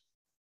up.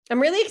 I'm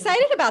really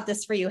excited about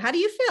this for you. How do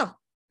you feel?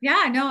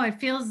 Yeah, no,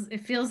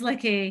 it feels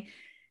like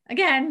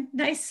again,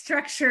 nice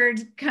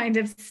structured kind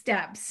of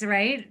steps,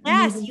 right?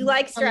 Yes. You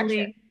like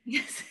structure.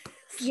 Yes.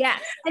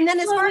 Yes. And then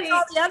as far as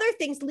all the other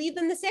things, leave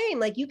them the same.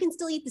 Like you can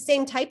still eat the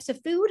same types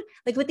of food.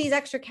 Like with these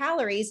extra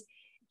calories,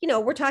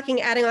 we're talking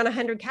adding on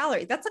 100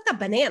 calories. That's like a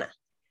banana,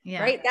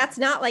 right? That's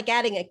not like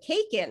adding a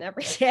cake in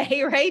every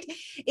day, right?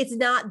 It's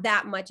not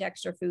that much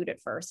extra food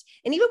at first.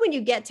 And even when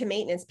you get to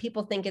maintenance,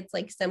 people think it's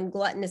like some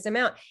gluttonous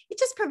amount. It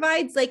just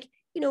provides like,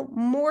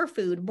 more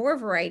food, more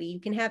variety.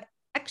 You can have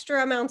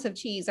extra amounts of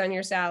cheese on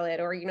your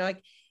salad or,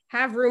 like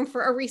have room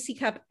for a Reese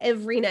cup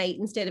every night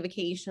instead of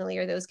occasionally,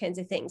 or those kinds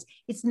of things.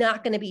 It's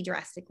not going to be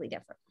drastically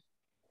different.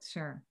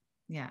 Sure.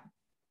 Yeah.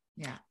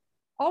 Yeah.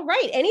 All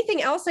right.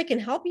 Anything else I can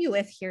help you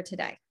with here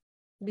today?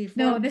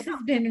 No, this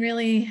has been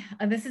really,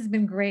 this has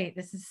been great.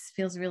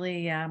 Feels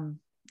really,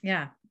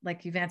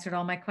 like you've answered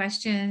all my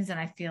questions, and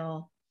I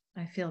feel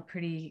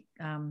pretty,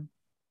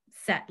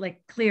 set, like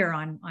clear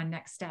on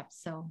next steps.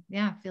 So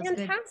yeah, feels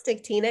fantastic,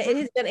 good. Tina. It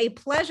has been a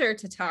pleasure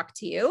to talk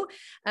to you.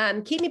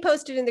 Keep me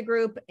posted in the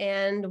group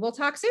and we'll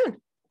talk soon.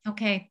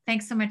 Okay.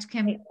 Thanks so much,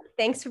 Kim.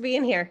 Thanks for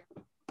being here.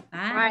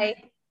 Bye.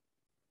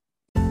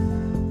 Bye.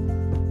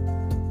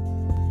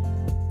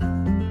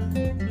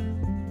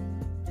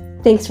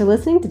 Thanks for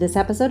listening to this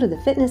episode of the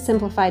Fitness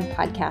Simplified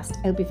podcast.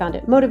 I hope you found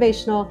it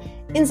motivational,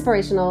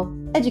 inspirational,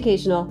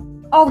 educational,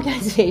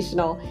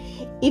 organizational.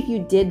 If you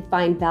did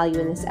find value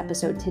in this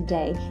episode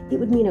today, it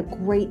would mean a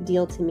great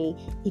deal to me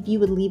if you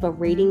would leave a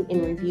rating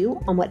and review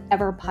on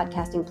whatever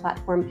podcasting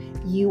platform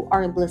you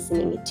are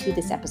listening to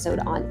this episode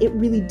on. It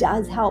really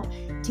does help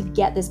to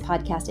get this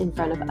podcast in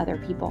front of other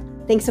people.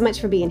 Thanks so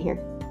much for being here.